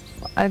der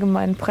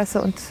allgemeinen Presse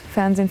und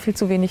Fernsehen viel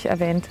zu wenig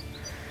erwähnt.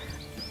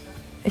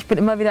 Ich bin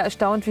immer wieder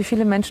erstaunt, wie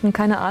viele Menschen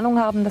keine Ahnung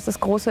haben, dass es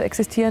große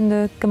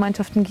existierende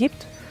Gemeinschaften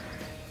gibt,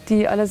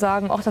 die alle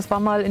sagen, ach, das war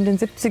mal in den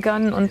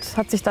 70ern und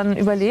hat sich dann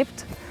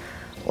überlebt.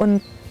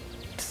 Und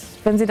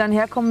wenn sie dann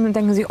herkommen,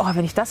 denken sie, oh,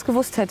 wenn ich das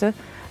gewusst hätte.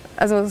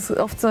 Also es ist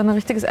oft so ein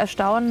richtiges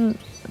Erstaunen,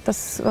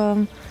 dass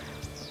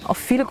auch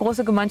viele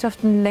große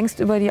Gemeinschaften längst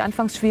über die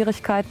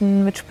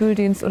Anfangsschwierigkeiten mit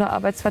Spüldienst oder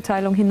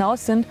Arbeitsverteilung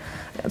hinaus sind,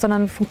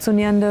 sondern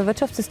funktionierende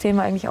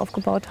Wirtschaftssysteme eigentlich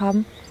aufgebaut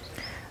haben,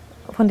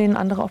 von denen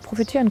andere auch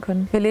profitieren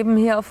können. Wir leben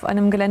hier auf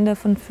einem Gelände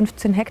von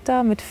 15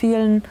 Hektar mit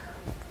vielen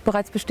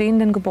bereits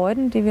bestehenden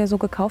Gebäuden, die wir so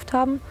gekauft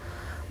haben.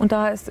 Und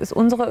da ist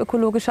unsere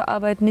ökologische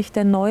Arbeit nicht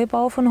der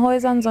Neubau von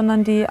Häusern,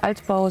 sondern die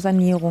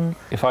Altbausanierung.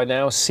 If I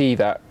now see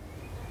that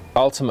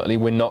ultimately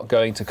we're not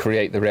going to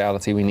create the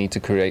reality we need to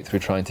create through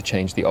trying to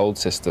change the old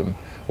system,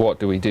 what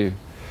do we do?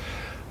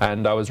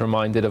 And I was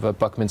reminded of a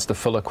Buckminster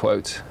Fuller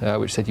quote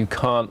which said, you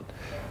can't,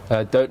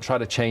 don't try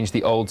to change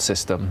the old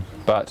system,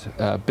 but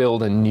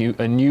build a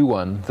new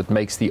one that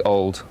makes the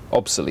old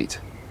obsolete.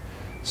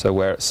 So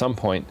where at some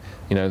point,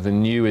 you know, the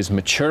new is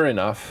mature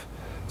enough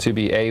to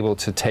be able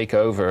to take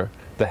over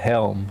the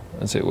helm,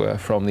 as it were,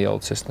 from the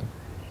old system.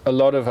 A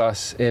lot of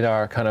us in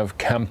our kind of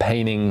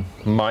campaigning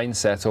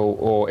mindset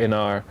or in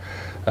our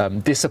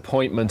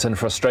disappointment and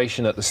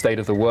frustration at the state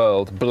of the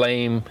world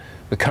blame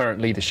the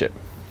current leadership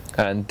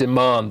and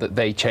demand that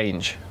they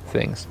change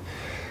things.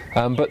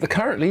 But the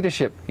current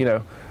leadership, you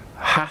know,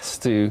 has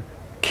to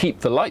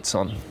keep the lights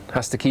on,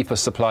 has to keep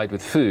us supplied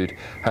with food,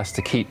 has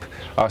to keep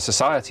our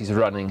societies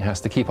running, has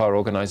to keep our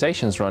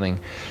organizations running.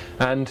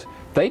 And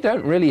they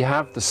don't really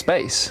have the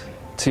space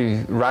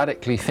to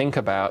radically think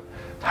about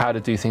how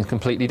to do things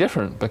completely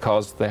different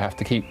because they have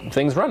to keep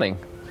things running.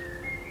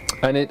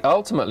 And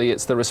ultimately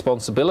it's the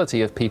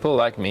responsibility of people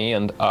like me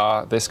and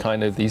these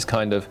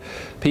kind of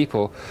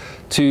people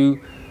to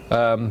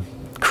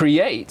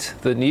create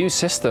the new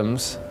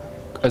systems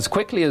as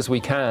quickly as we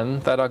can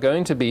that are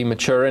going to be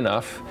mature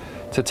enough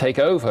to take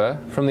over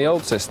from the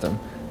old system.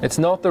 It's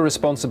not the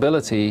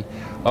responsibility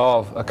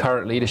of a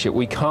current leadership.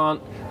 We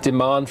can't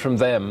demand from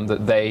them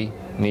that they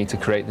need to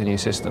create the new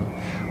system.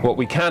 What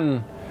we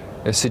can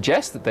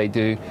suggest that they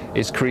do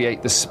is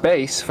create the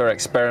space for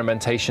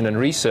experimentation and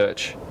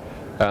research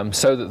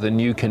so that the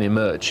new can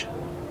emerge.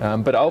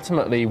 But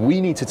ultimately,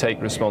 we need to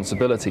take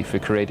responsibility for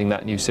creating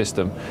that new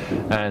system,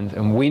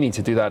 and we need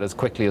to do that as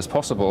quickly as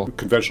possible.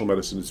 Conventional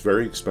medicine is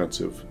very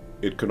expensive.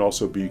 It can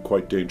also be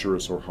quite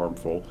dangerous or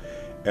harmful,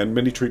 and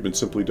many treatments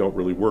simply don't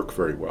really work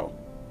very well.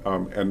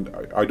 And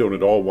I don't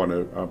at all want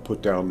to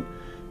put down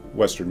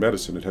Western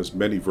medicine. It has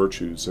many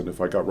virtues, and if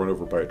I got run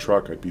over by a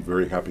truck, I'd be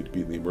very happy to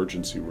be in the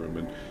emergency room,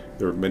 and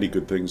there are many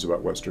good things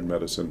about Western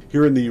medicine.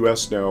 Here in the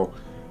US now,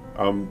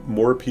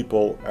 more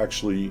people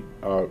actually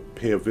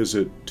pay a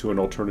visit to an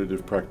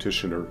alternative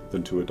practitioner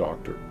than to a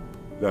doctor.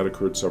 That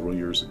occurred several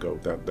years ago,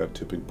 that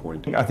tipping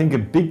point. I think a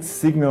big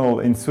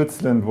signal in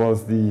Switzerland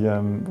was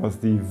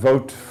the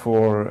vote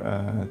for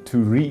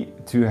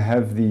to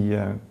have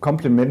the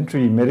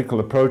complementary medical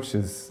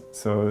approaches,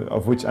 so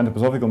of which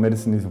anthroposophical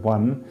medicine is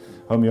one,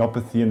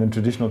 homeopathy and then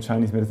traditional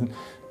Chinese medicine,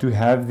 to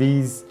have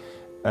these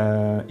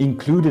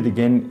included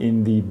again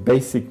in the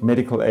basic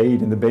medical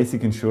aid, in the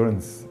basic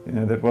insurance. You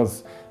know, that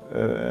was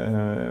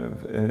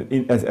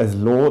as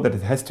law that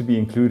it has to be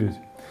included.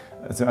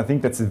 So I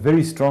think that's a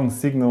very strong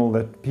signal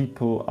that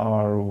people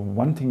are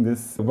wanting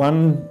this.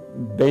 One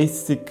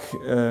basic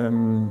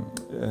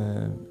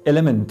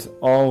element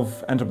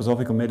of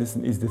anthroposophical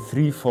medicine is the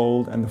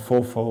threefold and the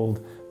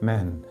fourfold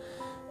man.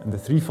 And the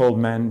threefold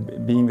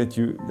man being that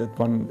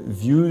one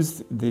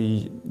views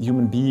the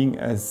human being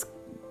as,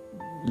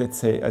 let's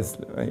say, as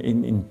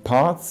in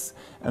parts,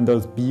 and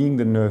those being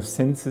the nerve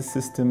senses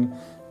system,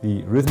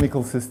 the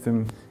rhythmical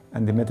system,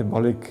 and the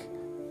metabolic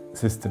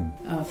system.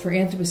 For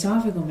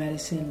anthroposophical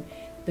medicine,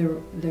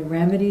 the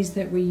remedies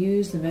that we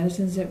use, the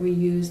medicines that we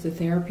use, the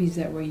therapies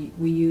that we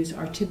use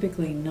are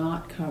typically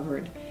not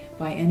covered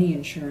by any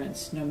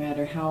insurance, no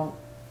matter how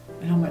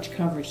much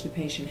coverage the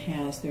patient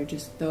has. They're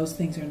just, those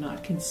things are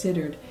not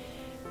considered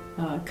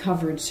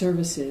covered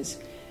services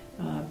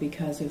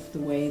because of the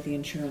way the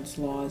insurance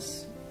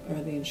laws or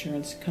the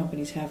insurance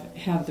companies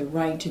have the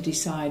right to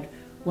decide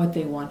what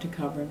they want to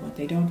cover and what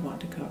they don't want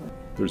to cover.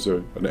 There's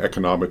an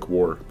economic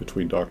war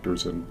between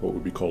doctors and what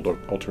would be called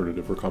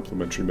alternative or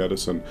complementary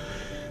medicine.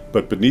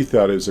 But beneath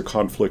that is a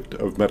conflict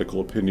of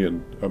medical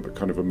opinion,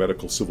 kind of a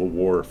medical civil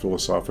war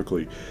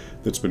philosophically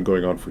that's been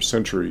going on for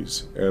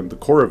centuries. And the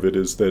core of it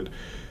is that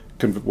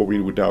what we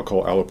would now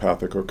call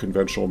allopathic or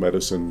conventional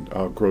medicine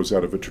grows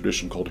out of a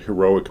tradition called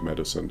heroic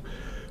medicine,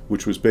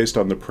 which was based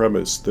on the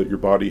premise that your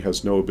body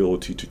has no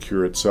ability to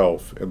cure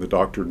itself, and the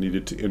doctor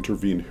needed to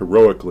intervene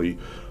heroically,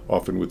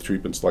 often with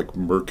treatments like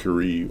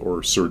mercury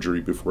or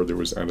surgery before there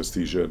was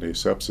anesthesia and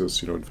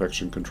asepsis,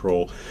 infection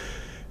control,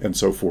 and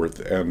so forth.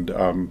 And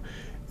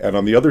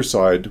on the other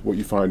side, what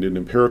you find in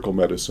empirical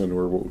medicine,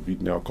 or what would be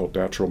now called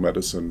natural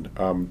medicine,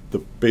 the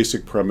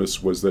basic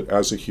premise was that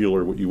as a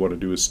healer, what you want to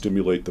do is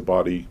stimulate the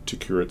body to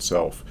cure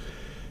itself,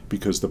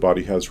 because the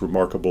body has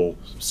remarkable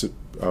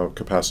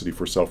capacity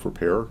for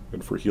self-repair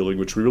and for healing,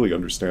 which we really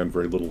understand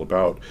very little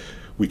about.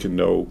 We can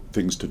know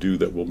things to do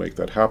that will make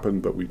that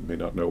happen, but we may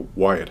not know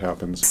why it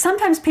happens.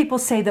 Sometimes people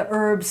say the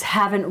herbs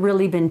haven't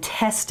really been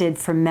tested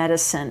for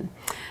medicine.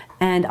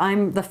 And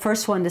I'm the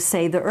first one to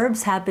say the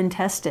herbs have been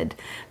tested.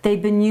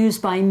 They've been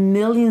used by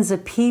millions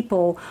of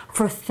people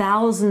for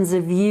thousands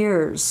of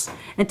years.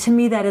 And to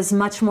me, that is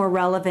much more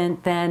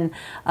relevant than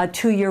a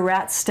 2-year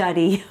rat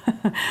study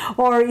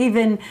or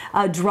even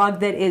a drug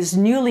that is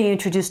newly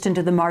introduced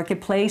into the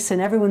marketplace and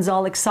everyone's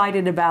all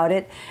excited about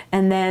it.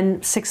 And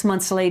then 6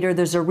 months later,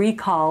 there's a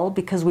recall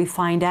because we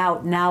find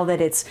out now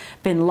that it's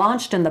been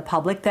launched in the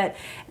public that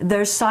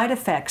there's side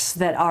effects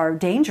that are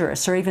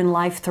dangerous or even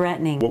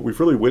life-threatening. What we've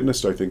really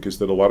witnessed, I think, is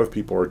that a lot of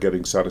people are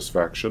getting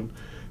satisfaction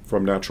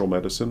from natural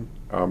medicine.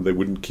 They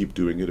wouldn't keep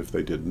doing it if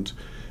they didn't.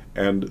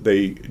 And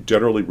they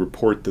generally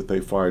report that they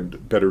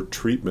find better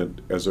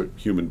treatment as a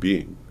human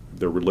being.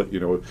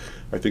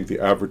 I think the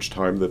average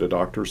time that a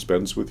doctor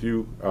spends with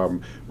you,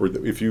 or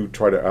if you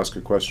try to ask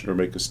a question or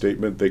make a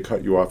statement, they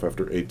cut you off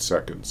after 8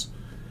 seconds.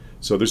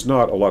 So there's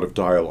not a lot of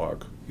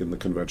dialogue in the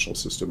conventional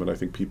system, and I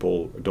think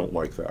people don't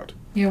like that.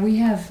 Yeah, we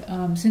have,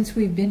 since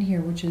we've been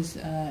here, which is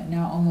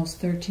now almost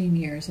 13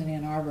 years in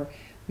Ann Arbor,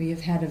 we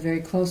have had a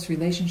very close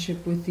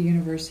relationship with the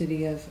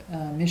University of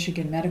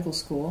Michigan Medical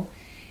School,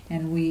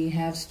 and we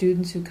have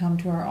students who come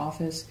to our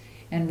office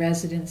and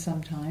residents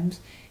sometimes,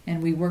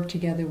 and we work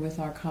together with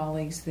our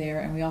colleagues there,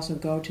 and we also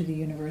go to the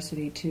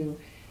university to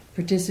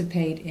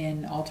participate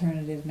in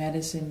alternative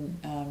medicine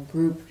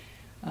group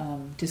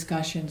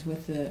discussions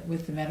with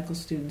the medical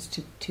students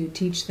to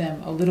teach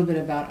them a little bit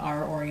about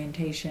our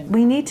orientation.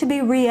 We need to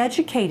be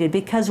re-educated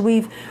because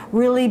we've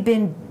really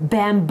been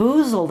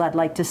bamboozled, I'd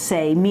like to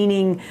say,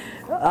 meaning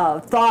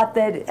thought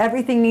that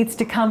everything needs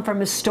to come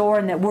from a store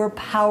and that we're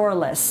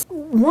powerless.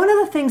 One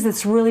of the things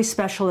that's really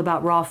special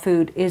about raw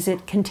food is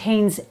it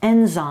contains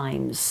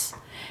enzymes.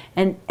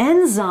 And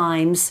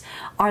enzymes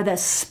are the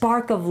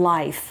spark of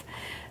life.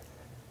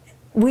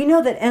 We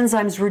know that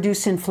enzymes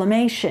reduce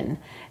inflammation.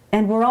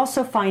 And we're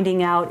also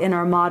finding out in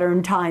our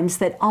modern times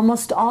that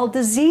almost all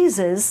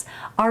diseases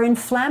are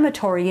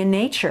inflammatory in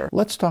nature.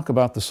 Let's talk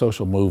about the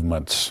social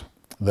movements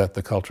that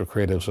the cultural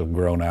creatives have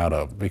grown out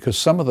of, because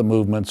some of the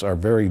movements are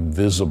very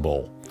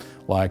visible,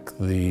 like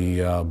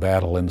the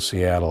battle in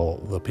Seattle,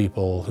 the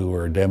people who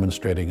were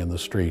demonstrating in the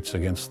streets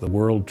against the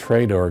World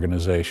Trade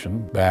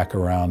Organization back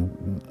around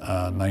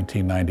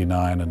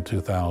 1999 and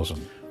 2000.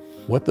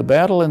 What the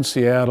battle in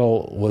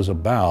Seattle was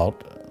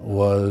about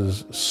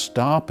was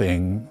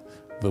stopping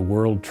the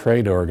World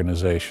Trade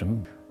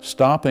Organization,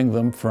 stopping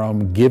them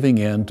from giving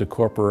in to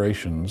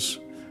corporations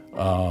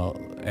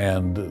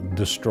and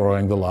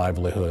destroying the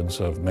livelihoods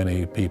of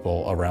many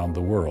people around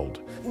the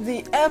world.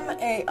 The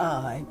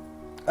MAI,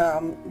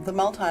 the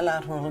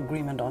Multilateral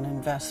Agreement on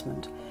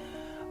Investment,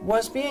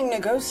 was being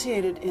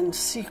negotiated in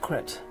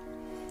secret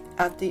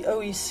at the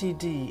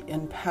OECD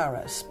in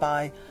Paris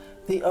by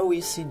the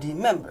OECD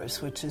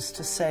members, which is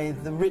to say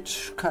the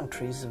rich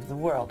countries of the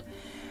world.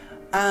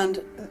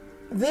 And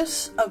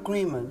this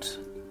agreement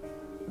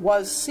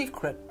was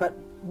secret, but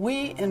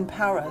we in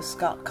Paris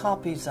got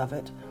copies of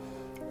it,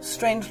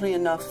 strangely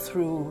enough,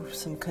 through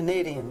some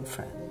Canadian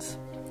friends.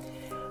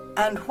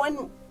 And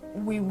when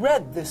we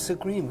read this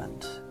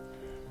agreement,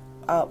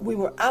 we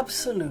were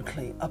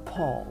absolutely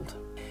appalled.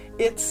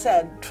 It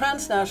said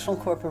transnational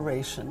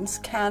corporations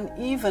can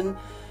even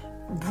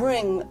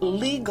bring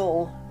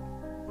legal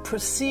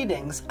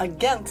proceedings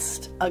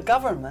against a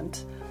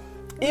government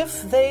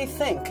if they,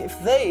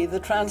 the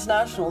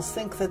transnationals,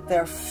 think that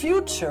their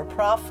future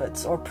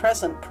profits or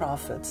present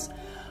profits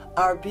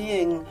are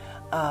being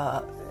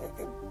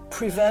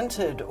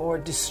prevented or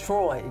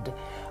destroyed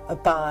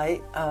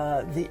by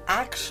the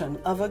action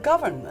of a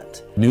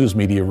government. News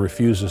media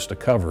refuses to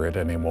cover it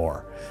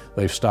anymore.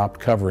 They've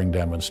stopped covering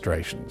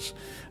demonstrations,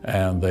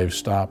 and they've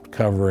stopped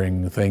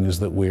covering things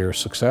that we're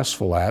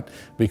successful at,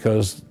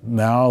 because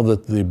now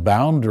that the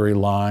boundary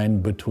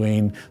line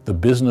between the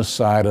business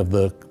side of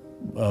the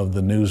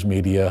news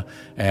media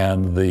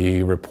and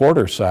the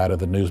reporter side of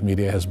the news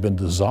media has been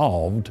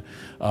dissolved,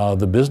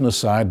 the business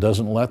side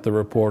doesn't let the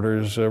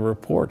reporters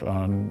report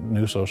on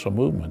new social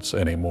movements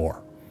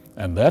anymore.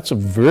 And that's a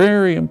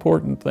very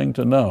important thing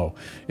to know,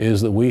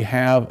 is that we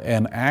have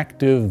an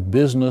active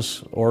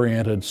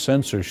business-oriented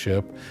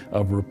censorship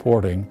of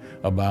reporting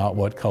about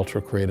what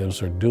cultural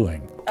creatives are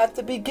doing. At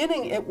the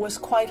beginning, it was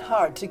quite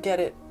hard to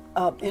get it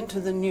into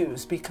the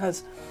news,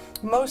 because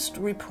most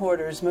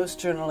reporters, most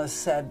journalists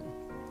said,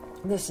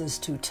 this is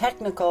too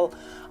technical,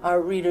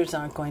 our readers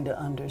aren't going to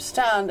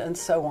understand, and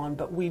so on.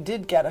 But we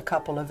did get a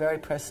couple of very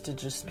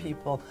prestigious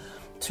people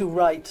to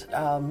write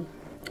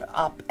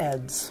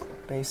op-eds,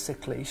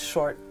 basically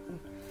short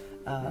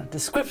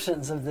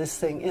descriptions of this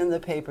thing in the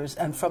papers,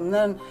 and from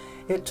then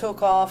it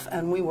took off,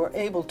 and we were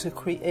able to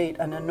create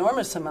an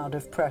enormous amount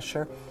of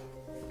pressure,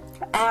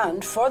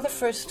 and for the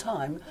first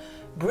time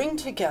bring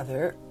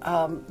together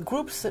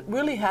groups that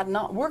really had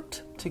not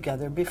worked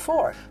together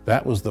before.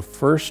 That was the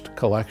first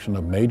collection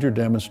of major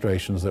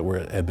demonstrations that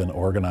had been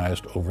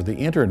organized over the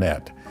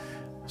internet.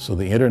 So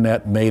the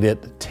internet made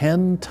it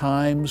 10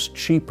 times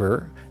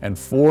cheaper and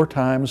 4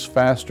 times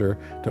faster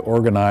to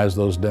organize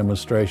those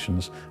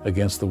demonstrations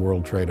against the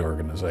World Trade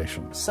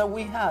Organization. So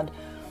we had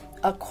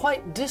a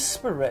quite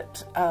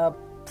disparate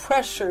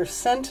pressure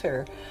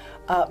center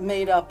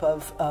made up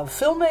of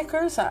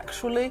filmmakers,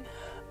 actually,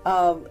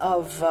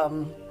 of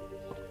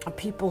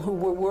people who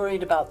were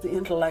worried about the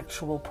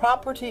intellectual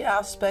property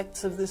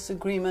aspects of this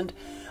agreement,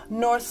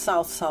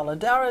 North-South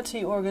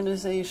solidarity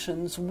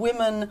organizations,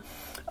 women,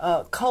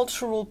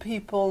 cultural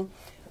people,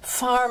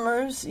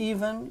 farmers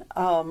even,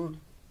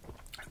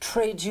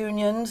 trade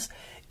unions.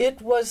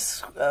 It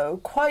was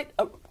quite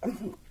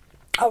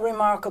a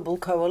remarkable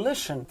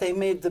coalition. They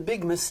made the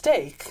big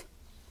mistake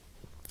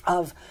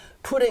of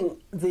putting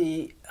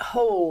the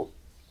whole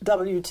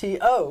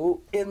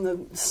WTO in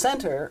the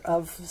center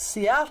of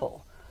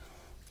Seattle,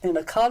 in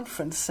a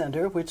conference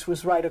center which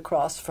was right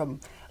across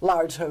from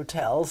large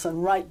hotels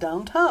and right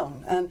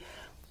downtown. And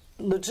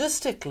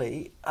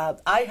logistically,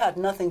 I had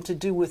nothing to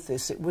do with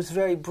this. It was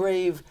very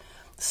brave,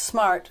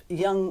 smart,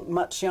 young,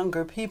 much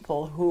younger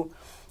people who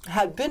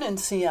had been in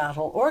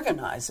Seattle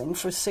organizing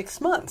for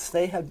 6 months.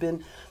 They had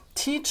been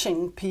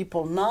teaching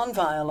people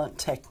nonviolent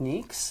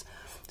techniques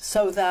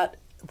so that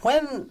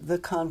when the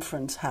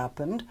conference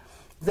happened,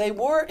 they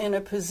were in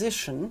a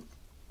position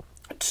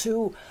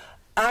to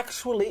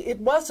actually, it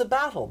was a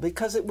battle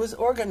because it was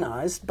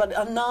organized, but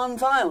a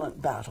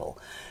nonviolent battle.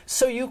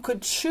 So you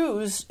could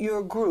choose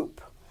your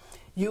group.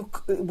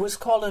 It was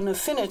called an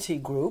affinity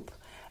group,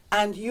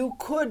 and you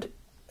could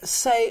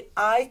say,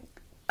 I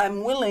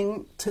I'm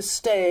willing to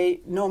stay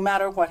no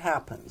matter what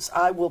happens.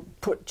 I will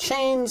put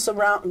chains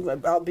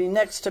around, I'll be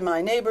next to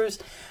my neighbors,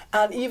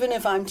 and even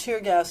if I'm tear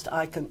gassed,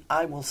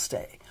 I will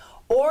stay.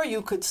 Or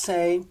you could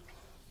say,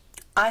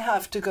 I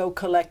have to go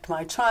collect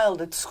my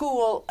child at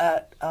school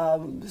at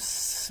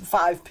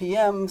 5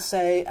 p.m.,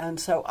 say, and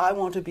so I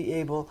want to be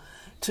able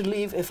to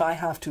leave if I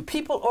have to.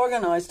 People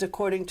organized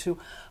according to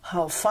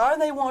how far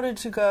they wanted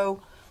to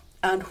go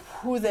and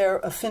who their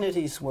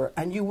affinities were.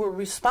 And you were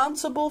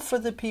responsible for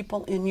the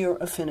people in your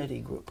affinity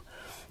group.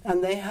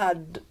 And they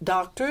had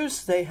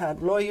doctors, they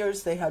had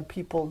lawyers, they had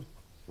people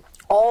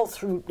all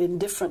through in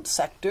different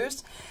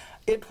sectors.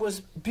 It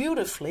was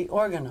beautifully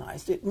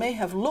organized. It may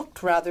have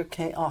looked rather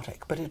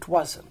chaotic, but it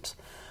wasn't.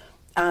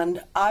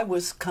 And I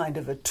was kind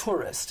of a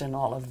tourist in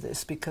all of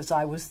this because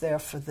I was there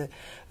for the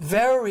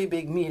very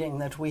big meeting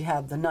that we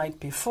had the night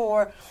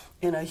before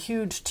in a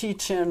huge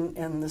teach-in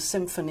in the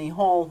Symphony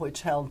Hall,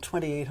 which held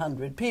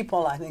 2,800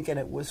 people, I think, and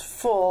it was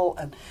full,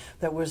 and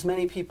there was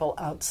many people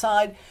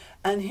outside.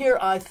 And here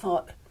I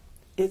thought,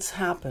 it's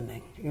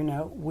happening, you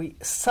know.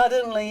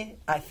 Suddenly,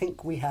 I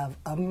think we have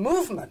a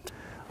movement.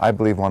 I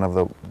believe one of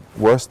the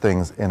worst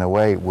things, in a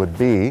way, would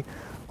be,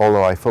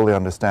 although I fully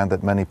understand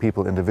that many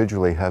people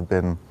individually have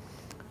been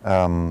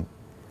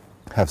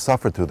have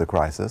suffered through the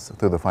crisis,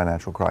 through the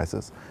financial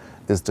crisis,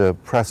 is to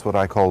press what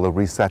I call the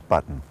reset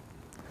button.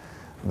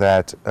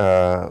 That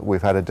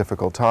we've had a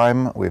difficult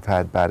time, we've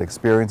had bad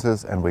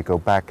experiences, and we go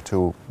back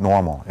to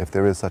normal, if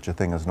there is such a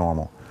thing as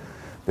normal.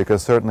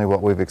 Because certainly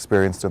what we've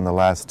experienced in the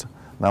last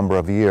number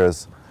of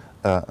years,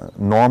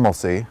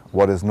 normalcy,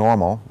 what is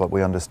normal, what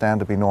we understand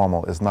to be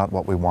normal, is not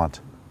what we want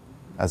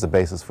as a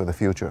basis for the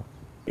future.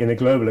 In a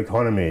global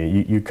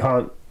economy, you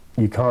can't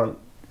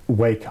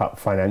wake up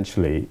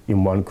financially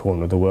in one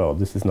corner of the world.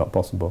 This is not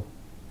possible.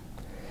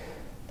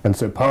 And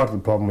so part of the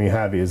problem we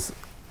have is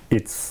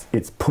it's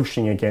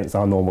pushing against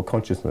our normal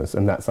consciousness,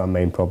 and that's our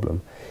main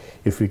problem.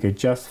 If we could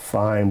just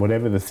find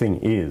whatever the thing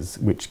is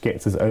which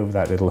gets us over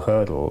that little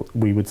hurdle,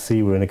 we would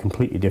see we're in a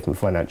completely different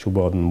financial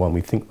world than the one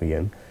we think we're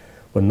in.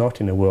 We're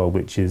not in a world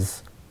which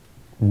is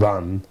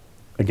run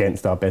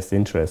against our best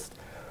interest.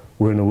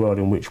 We're in a world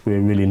in which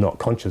we're really not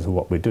conscious of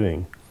what we're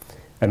doing.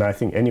 And I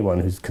think anyone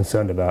who's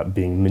concerned about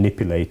being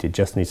manipulated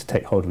just needs to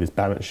take hold of his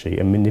balance sheet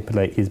and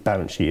manipulate his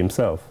balance sheet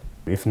himself.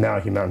 If now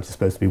humanity is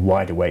supposed to be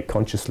wide awake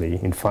consciously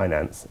in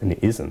finance, and it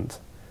isn't,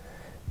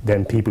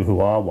 then people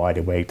who are wide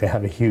awake, they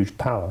have a huge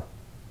power.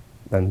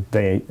 And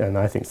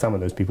I think some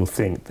of those people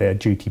think they're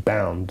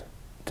duty-bound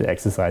to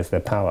exercise their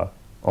power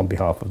on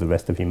behalf of the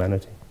rest of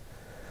humanity.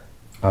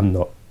 I'm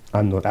not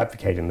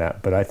advocating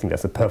that, but I think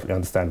that's a perfectly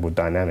understandable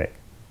dynamic.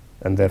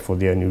 And therefore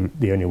the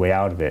only way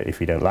out of it,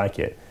 if you don't like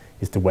it,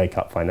 is to wake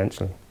up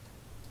financially.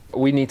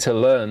 We need to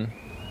learn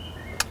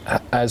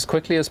as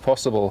quickly as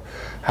possible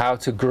how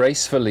to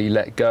gracefully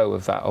let go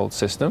of that old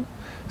system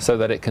so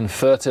that it can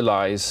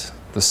fertilize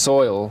the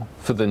soil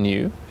for the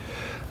new,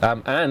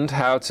 and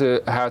how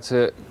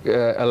to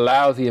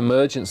allow the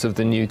emergence of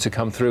the new to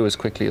come through as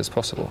quickly as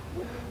possible.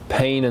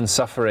 Pain and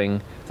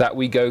suffering that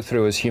we go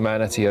through as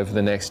humanity over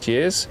the next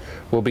years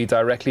will be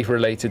directly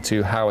related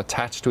to how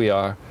attached we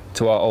are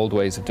to our old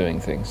ways of doing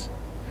things.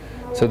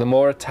 So the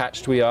more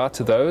attached we are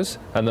to those,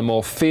 and the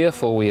more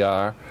fearful we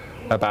are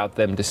about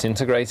them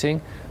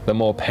disintegrating, the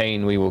more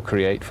pain we will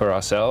create for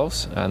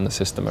ourselves and the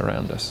system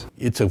around us.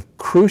 It's a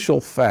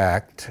crucial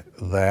fact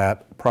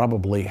that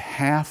probably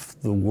half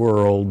the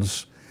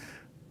world's,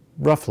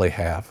 roughly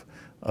half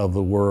of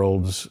the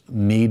world's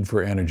need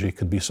for energy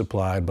could be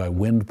supplied by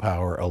wind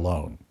power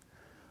alone.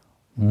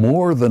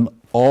 More than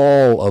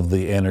all of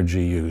the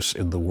energy use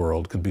in the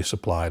world could be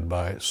supplied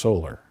by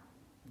solar.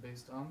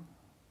 Based on?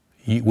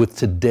 With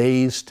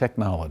today's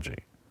technology.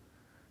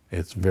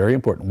 It's very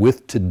important.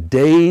 With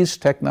today's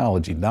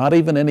technology, not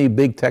even any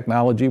big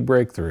technology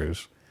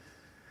breakthroughs,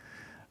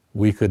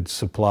 we could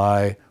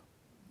supply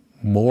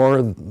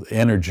more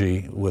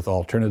energy with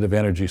alternative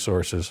energy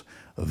sources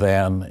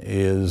than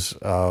is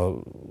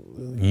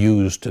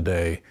used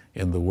today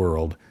in the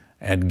world,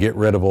 and get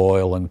rid of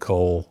oil and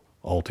coal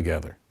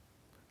altogether.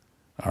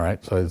 All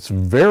right, so it's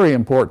very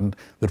important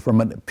that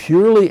from a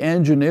purely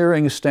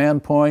engineering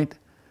standpoint,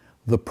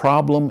 the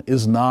problem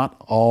is not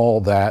all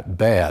that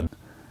bad.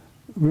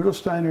 Rudolf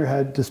Steiner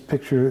had this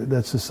picture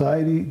that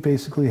society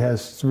basically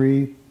has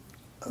three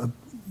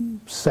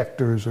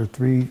sectors or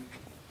three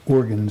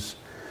organs.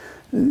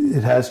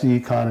 It has the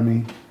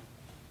economy,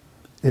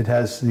 it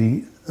has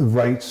the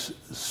rights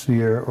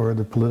sphere or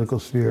the political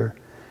sphere,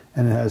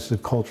 and it has the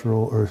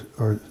cultural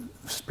or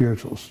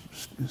spiritual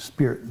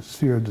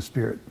sphere of the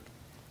spirit.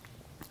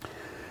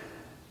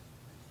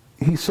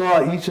 He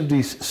saw each of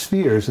these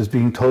spheres as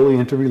being totally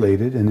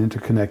interrelated and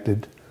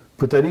interconnected,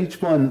 but that each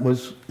one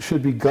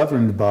should be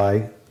governed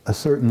by a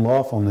certain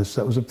lawfulness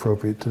that was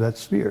appropriate to that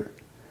sphere.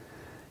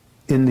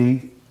 In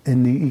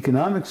the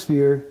economic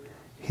sphere,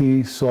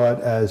 he saw it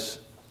as,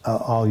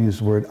 I'll use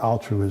the word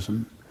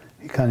altruism.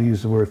 He kind of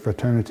used the word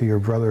fraternity or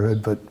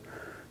brotherhood, but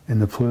in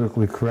the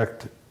politically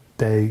correct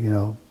day, you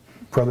know,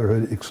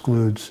 brotherhood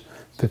excludes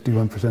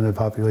 51% of the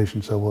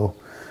population, so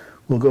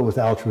we'll go with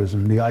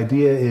altruism. The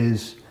idea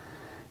is,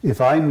 if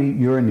I meet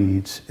your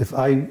needs,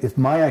 if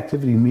my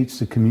activity meets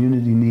the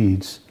community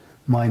needs,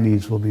 my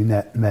needs will be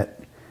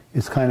met.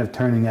 It's kind of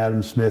turning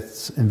Adam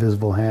Smith's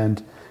invisible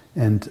hand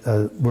and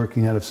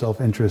working out of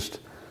self-interest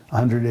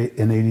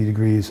 180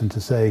 degrees, and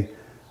to say,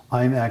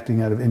 I'm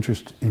acting out of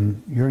interest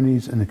in your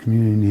needs and the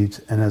community needs,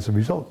 and as a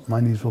result, my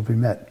needs will be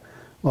met.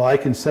 Well, I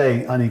can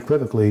say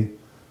unequivocally,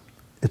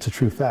 it's a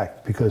true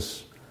fact,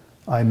 because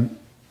I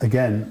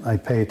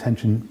pay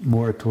attention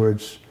more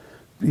towards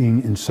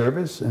being in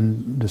service,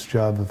 and this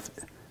job of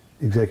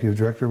executive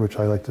director, which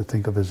I like to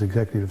think of as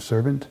executive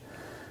servant,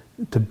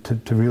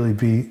 to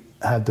really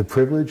have the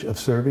privilege of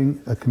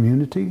serving a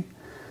community.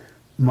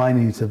 My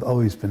needs have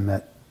always been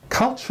met.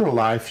 Cultural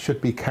life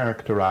should be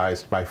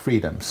characterized by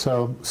freedom.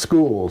 So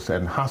schools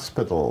and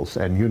hospitals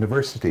and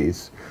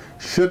universities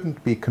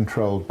shouldn't be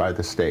controlled by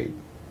the state.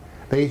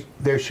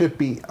 There should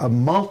be a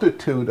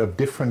multitude of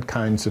different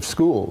kinds of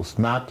schools,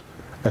 not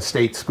a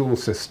state school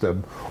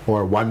system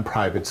or one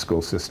private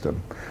school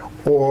system.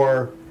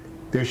 Or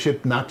there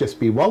should not just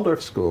be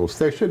Waldorf schools,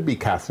 there should be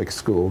Catholic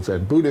schools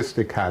and Buddhist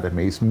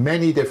academies,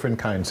 many different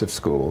kinds of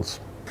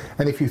schools.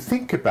 And if you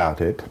think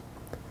about it,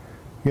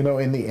 you know,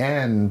 in the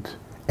end,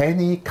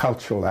 any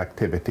cultural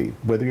activity,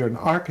 whether you're an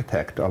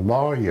architect, a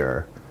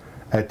lawyer,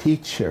 a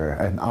teacher,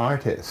 an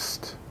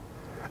artist,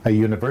 a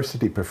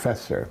university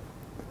professor,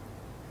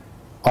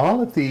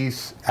 all of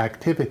these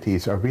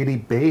activities are really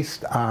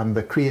based on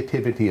the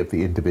creativity of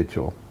the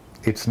individual.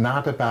 It's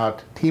not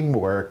about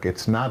teamwork,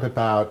 it's not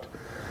about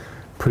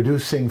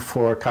producing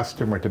for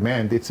customer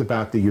demand, it's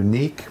about the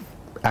unique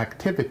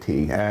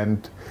activity.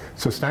 And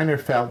so Steiner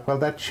felt, well,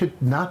 that should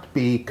not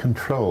be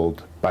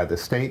controlled by the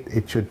state,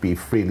 it should be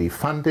freely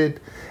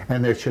funded,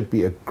 and there should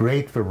be a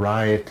great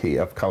variety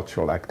of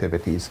cultural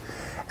activities.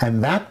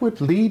 And that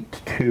would lead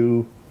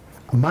to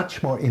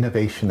much more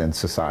innovation in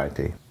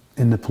society.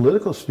 In the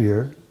political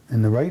sphere,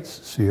 in the rights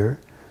sphere,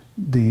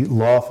 the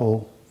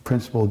lawful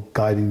principle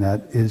guiding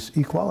that is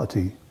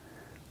equality.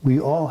 We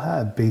all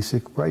have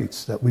basic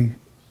rights that we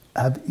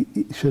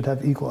should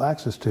have equal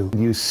access to.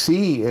 You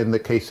see, in the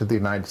case of the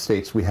United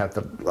States, we have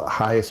the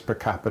highest per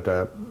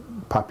capita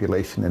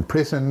population in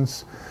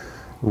prisons.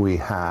 We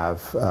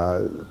have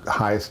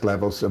highest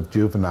levels of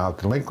juvenile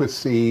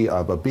delinquency,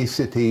 of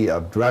obesity,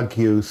 of drug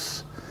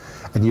use.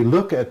 And you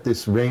look at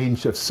this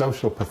range of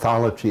social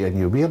pathology and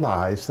you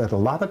realize that a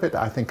lot of it,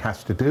 I think,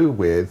 has to do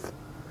with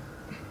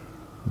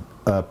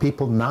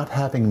people not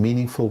having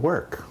meaningful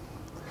work,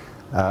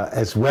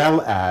 as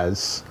well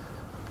as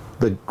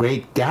the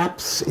great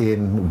gaps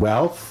in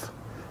wealth.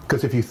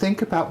 Because if you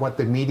think about what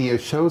the media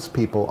shows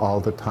people all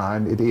the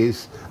time, it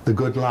is the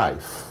good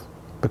life.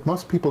 But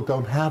most people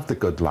don't have the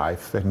good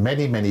life, and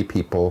many, many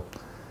people.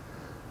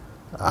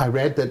 I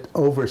read that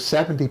over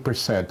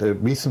 70%, a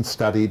recent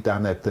study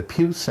done at the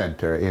Pew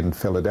Center in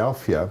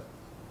Philadelphia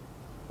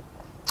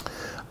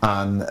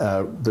on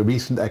the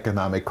recent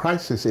economic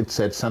crisis, it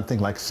said something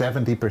like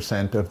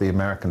 70% of the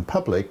American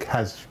public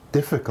has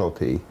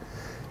difficulty,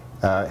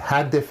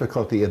 had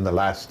difficulty in the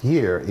last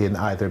year in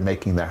either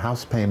making their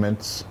house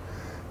payments,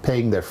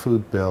 paying their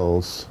food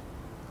bills,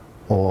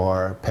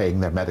 or paying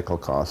their medical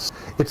costs.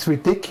 It's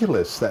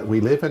ridiculous that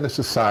we live in a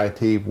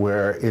society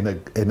where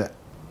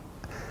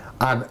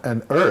on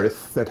an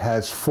earth that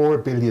has 4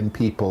 billion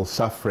people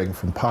suffering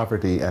from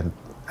poverty and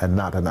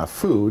not enough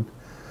food,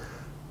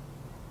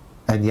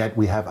 and yet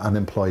we have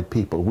unemployed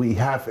people. We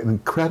have an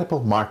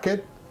incredible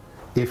market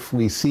if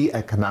we see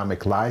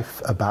economic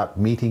life about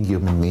meeting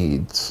human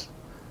needs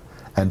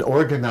and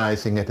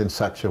organizing it in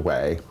such a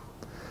way,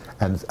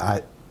 and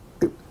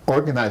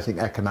organizing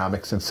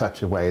economics in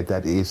such a way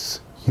that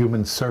is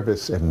human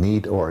service and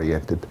need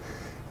oriented.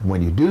 And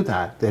when you do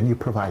that, then you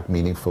provide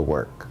meaningful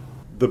work.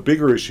 The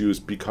bigger issue is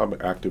become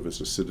active as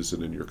a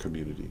citizen in your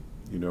community,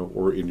 you know,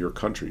 or in your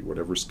country,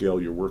 whatever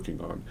scale you're working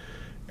on.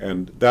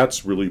 And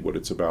that's really what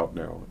it's about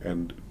now,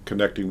 and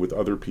connecting with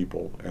other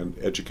people and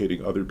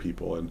educating other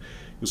people. And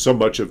so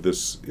much of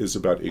this is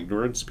about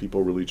ignorance.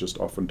 People really just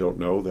often don't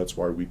know. That's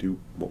why we do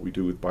what we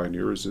do with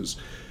Pioneers is,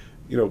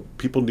 you know,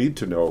 people need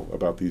to know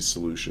about these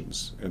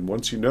solutions. And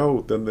once you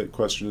know, then the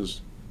question is,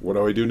 what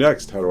do I do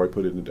next? How do I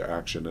put it into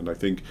action? And I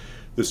think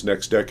this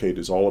next decade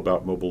is all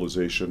about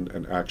mobilization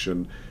and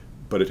action,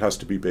 but it has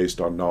to be based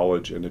on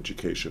knowledge and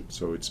education.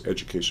 So it's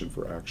education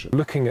for action.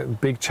 Looking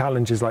at big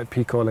challenges like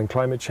peak oil and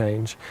climate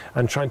change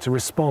and trying to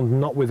respond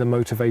not with a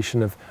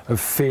motivation of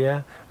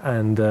fear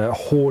and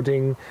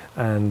hoarding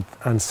and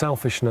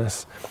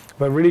selfishness,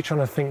 but really trying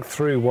to think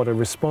through what a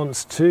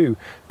response to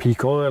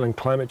peak oil and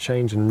climate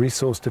change and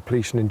resource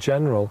depletion in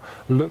general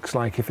looks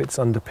like if it's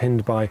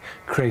underpinned by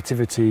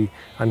creativity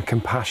and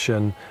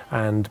compassion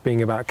and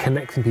being about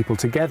connecting people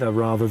together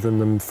rather than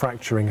them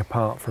fracturing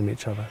apart from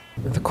each other.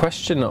 The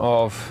question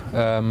of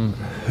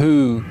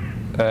who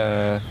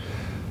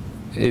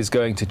is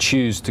going to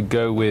choose to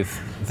go with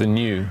the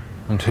new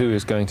and who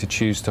is going to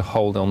choose to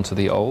hold on to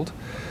the old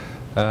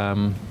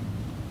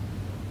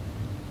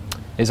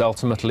is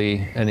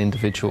ultimately an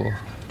individual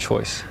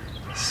choice.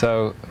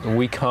 So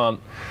we can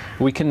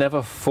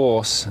never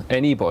force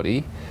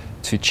anybody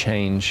to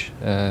change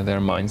their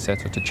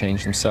mindset or to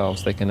change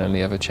themselves. They can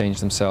only ever change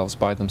themselves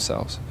by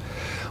themselves.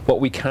 What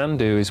we can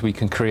do is we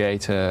can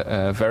create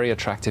a very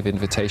attractive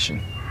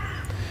invitation.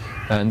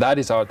 And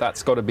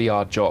that's got to be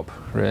our job,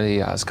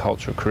 really, as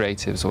cultural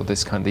creatives, or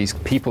these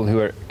people who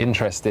are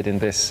interested in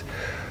this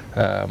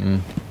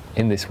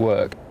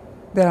work.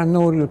 There are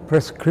no real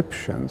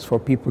prescriptions for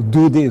people,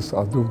 do this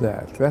or do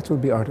that. That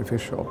would be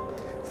artificial.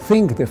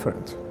 Think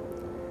different,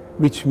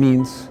 which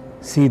means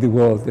see the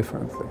world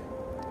differently.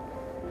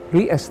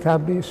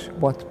 Re-establish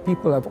what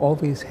people have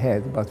always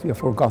had, but we have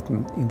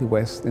forgotten in the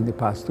West in the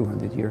past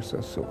 200 years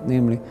or so,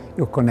 namely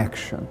your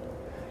connection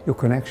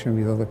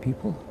with other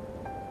people,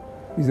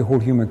 with the whole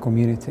human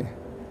community,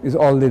 with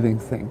all living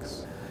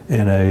things.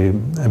 In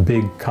a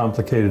big,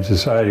 complicated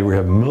society, we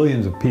have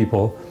millions of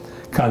people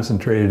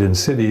concentrated in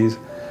cities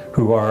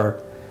who are,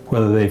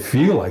 whether they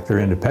feel like they're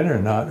independent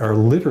or not, are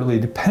literally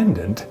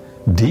dependent,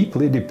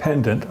 deeply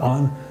dependent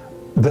on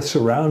the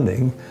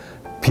surrounding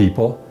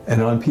people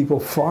and on people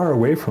far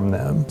away from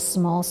them. A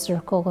small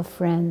circle of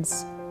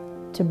friends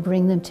to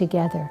bring them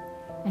together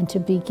and to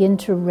begin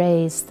to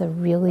raise the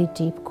really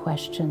deep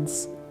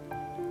questions.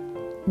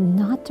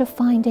 Not to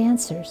find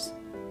answers,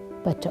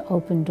 but to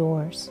open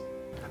doors.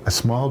 A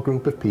small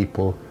group of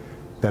people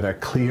that are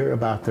clear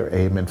about their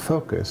aim and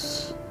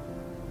focus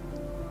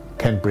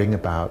can bring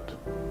about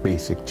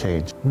basic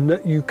change. No,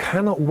 you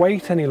cannot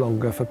wait any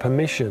longer for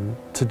permission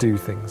to do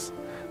things.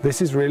 This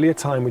is really a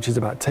time which is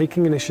about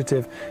taking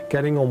initiative,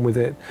 getting on with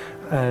it,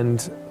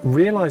 and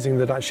realizing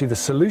that actually the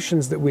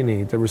solutions that we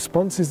need, the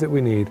responses that we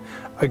need,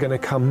 are going to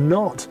come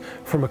not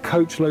from a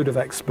coachload of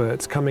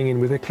experts coming in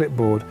with a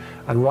clipboard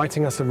and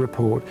writing us a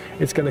report.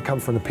 It's going to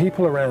come from the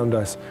people around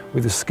us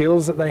with the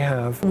skills that they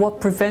have. What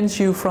prevents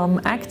you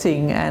from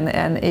acting?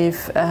 And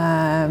if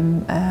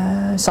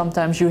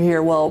sometimes you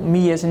hear, well,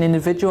 me as an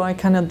individual, I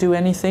cannot do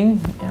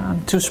anything,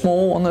 I'm too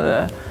small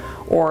on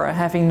or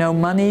having no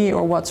money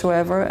or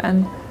whatsoever,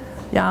 and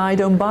yeah, I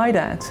don't buy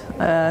that.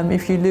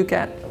 If you look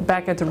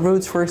back at the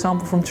roots, for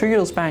example, from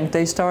Triodos Bank,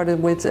 they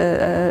started with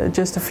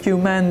just a few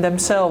men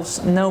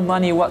themselves, no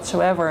money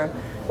whatsoever,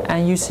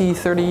 and you see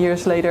 30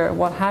 years later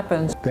what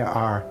happens. There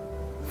are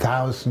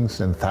thousands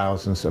and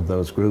thousands of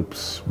those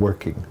groups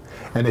working,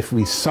 and if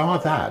we saw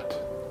that,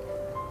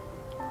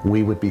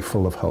 we would be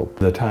full of hope.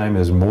 The time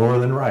is more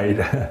than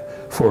right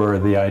for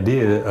the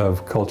idea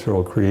of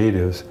cultural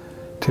creatives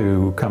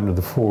to come to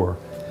the fore.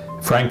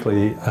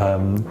 Frankly,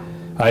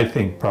 I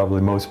think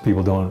probably most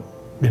people don't,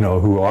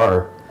 who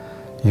are,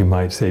 you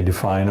might say,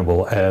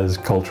 definable as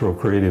cultural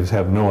creatives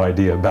have no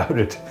idea about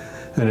it.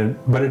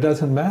 But it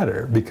doesn't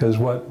matter, because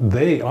what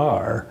they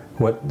are,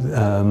 what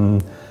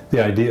the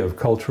idea of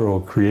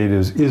cultural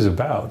creatives is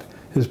about,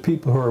 is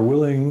people who are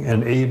willing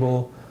and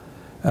able,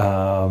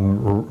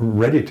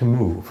 ready to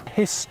move.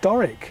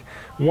 Historic,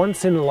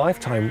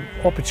 once-in-a-lifetime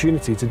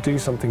opportunity to do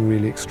something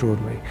really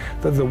extraordinary.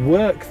 That the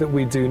work that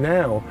we do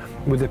now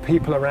with the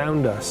people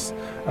around us,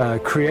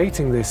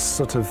 creating this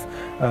sort of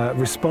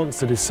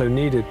response that is so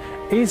needed,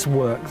 is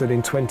work that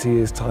in 20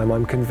 years' time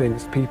I'm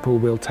convinced people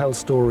will tell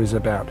stories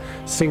about,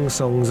 sing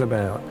songs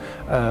about,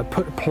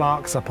 put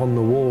plaques up on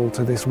the wall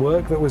to this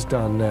work that was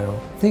done now.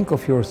 Think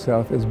of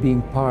yourself as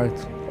being part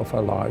of a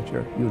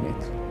larger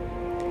unit,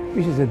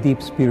 which is a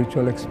deep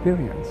spiritual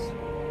experience.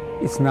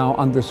 It's now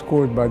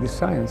underscored by the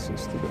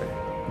sciences today.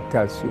 It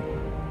tells you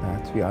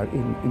that we are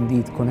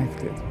indeed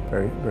connected,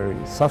 very, very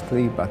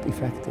subtly but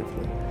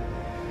effectively.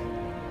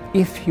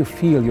 If you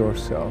feel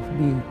yourself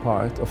being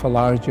part of a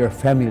larger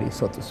family,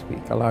 so to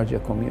speak, a larger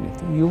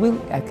community, you will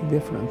act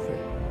differently.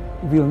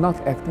 You will not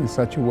act in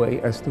such a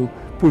way as to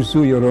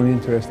pursue your own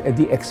interest at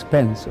the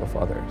expense of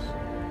others.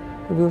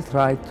 You will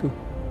try to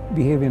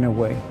behave in a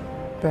way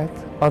that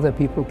other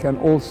people can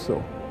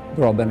also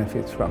draw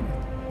benefits from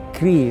it.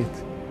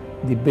 Create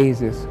the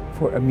basis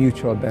for a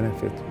mutual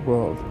benefit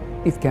world.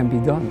 It can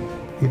be done.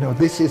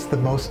 This is the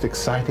most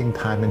exciting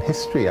time in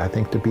history, I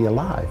think, to be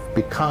alive,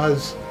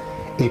 because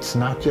it's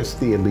not just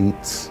the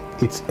elites,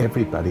 it's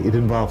everybody. It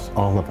involves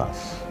all of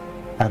us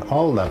at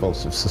all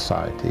levels of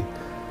society.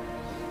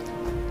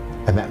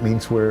 And that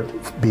means we're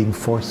being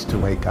forced to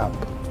wake up.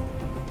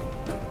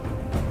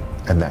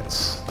 And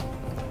that's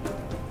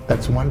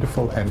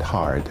wonderful and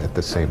hard at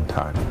the same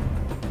time.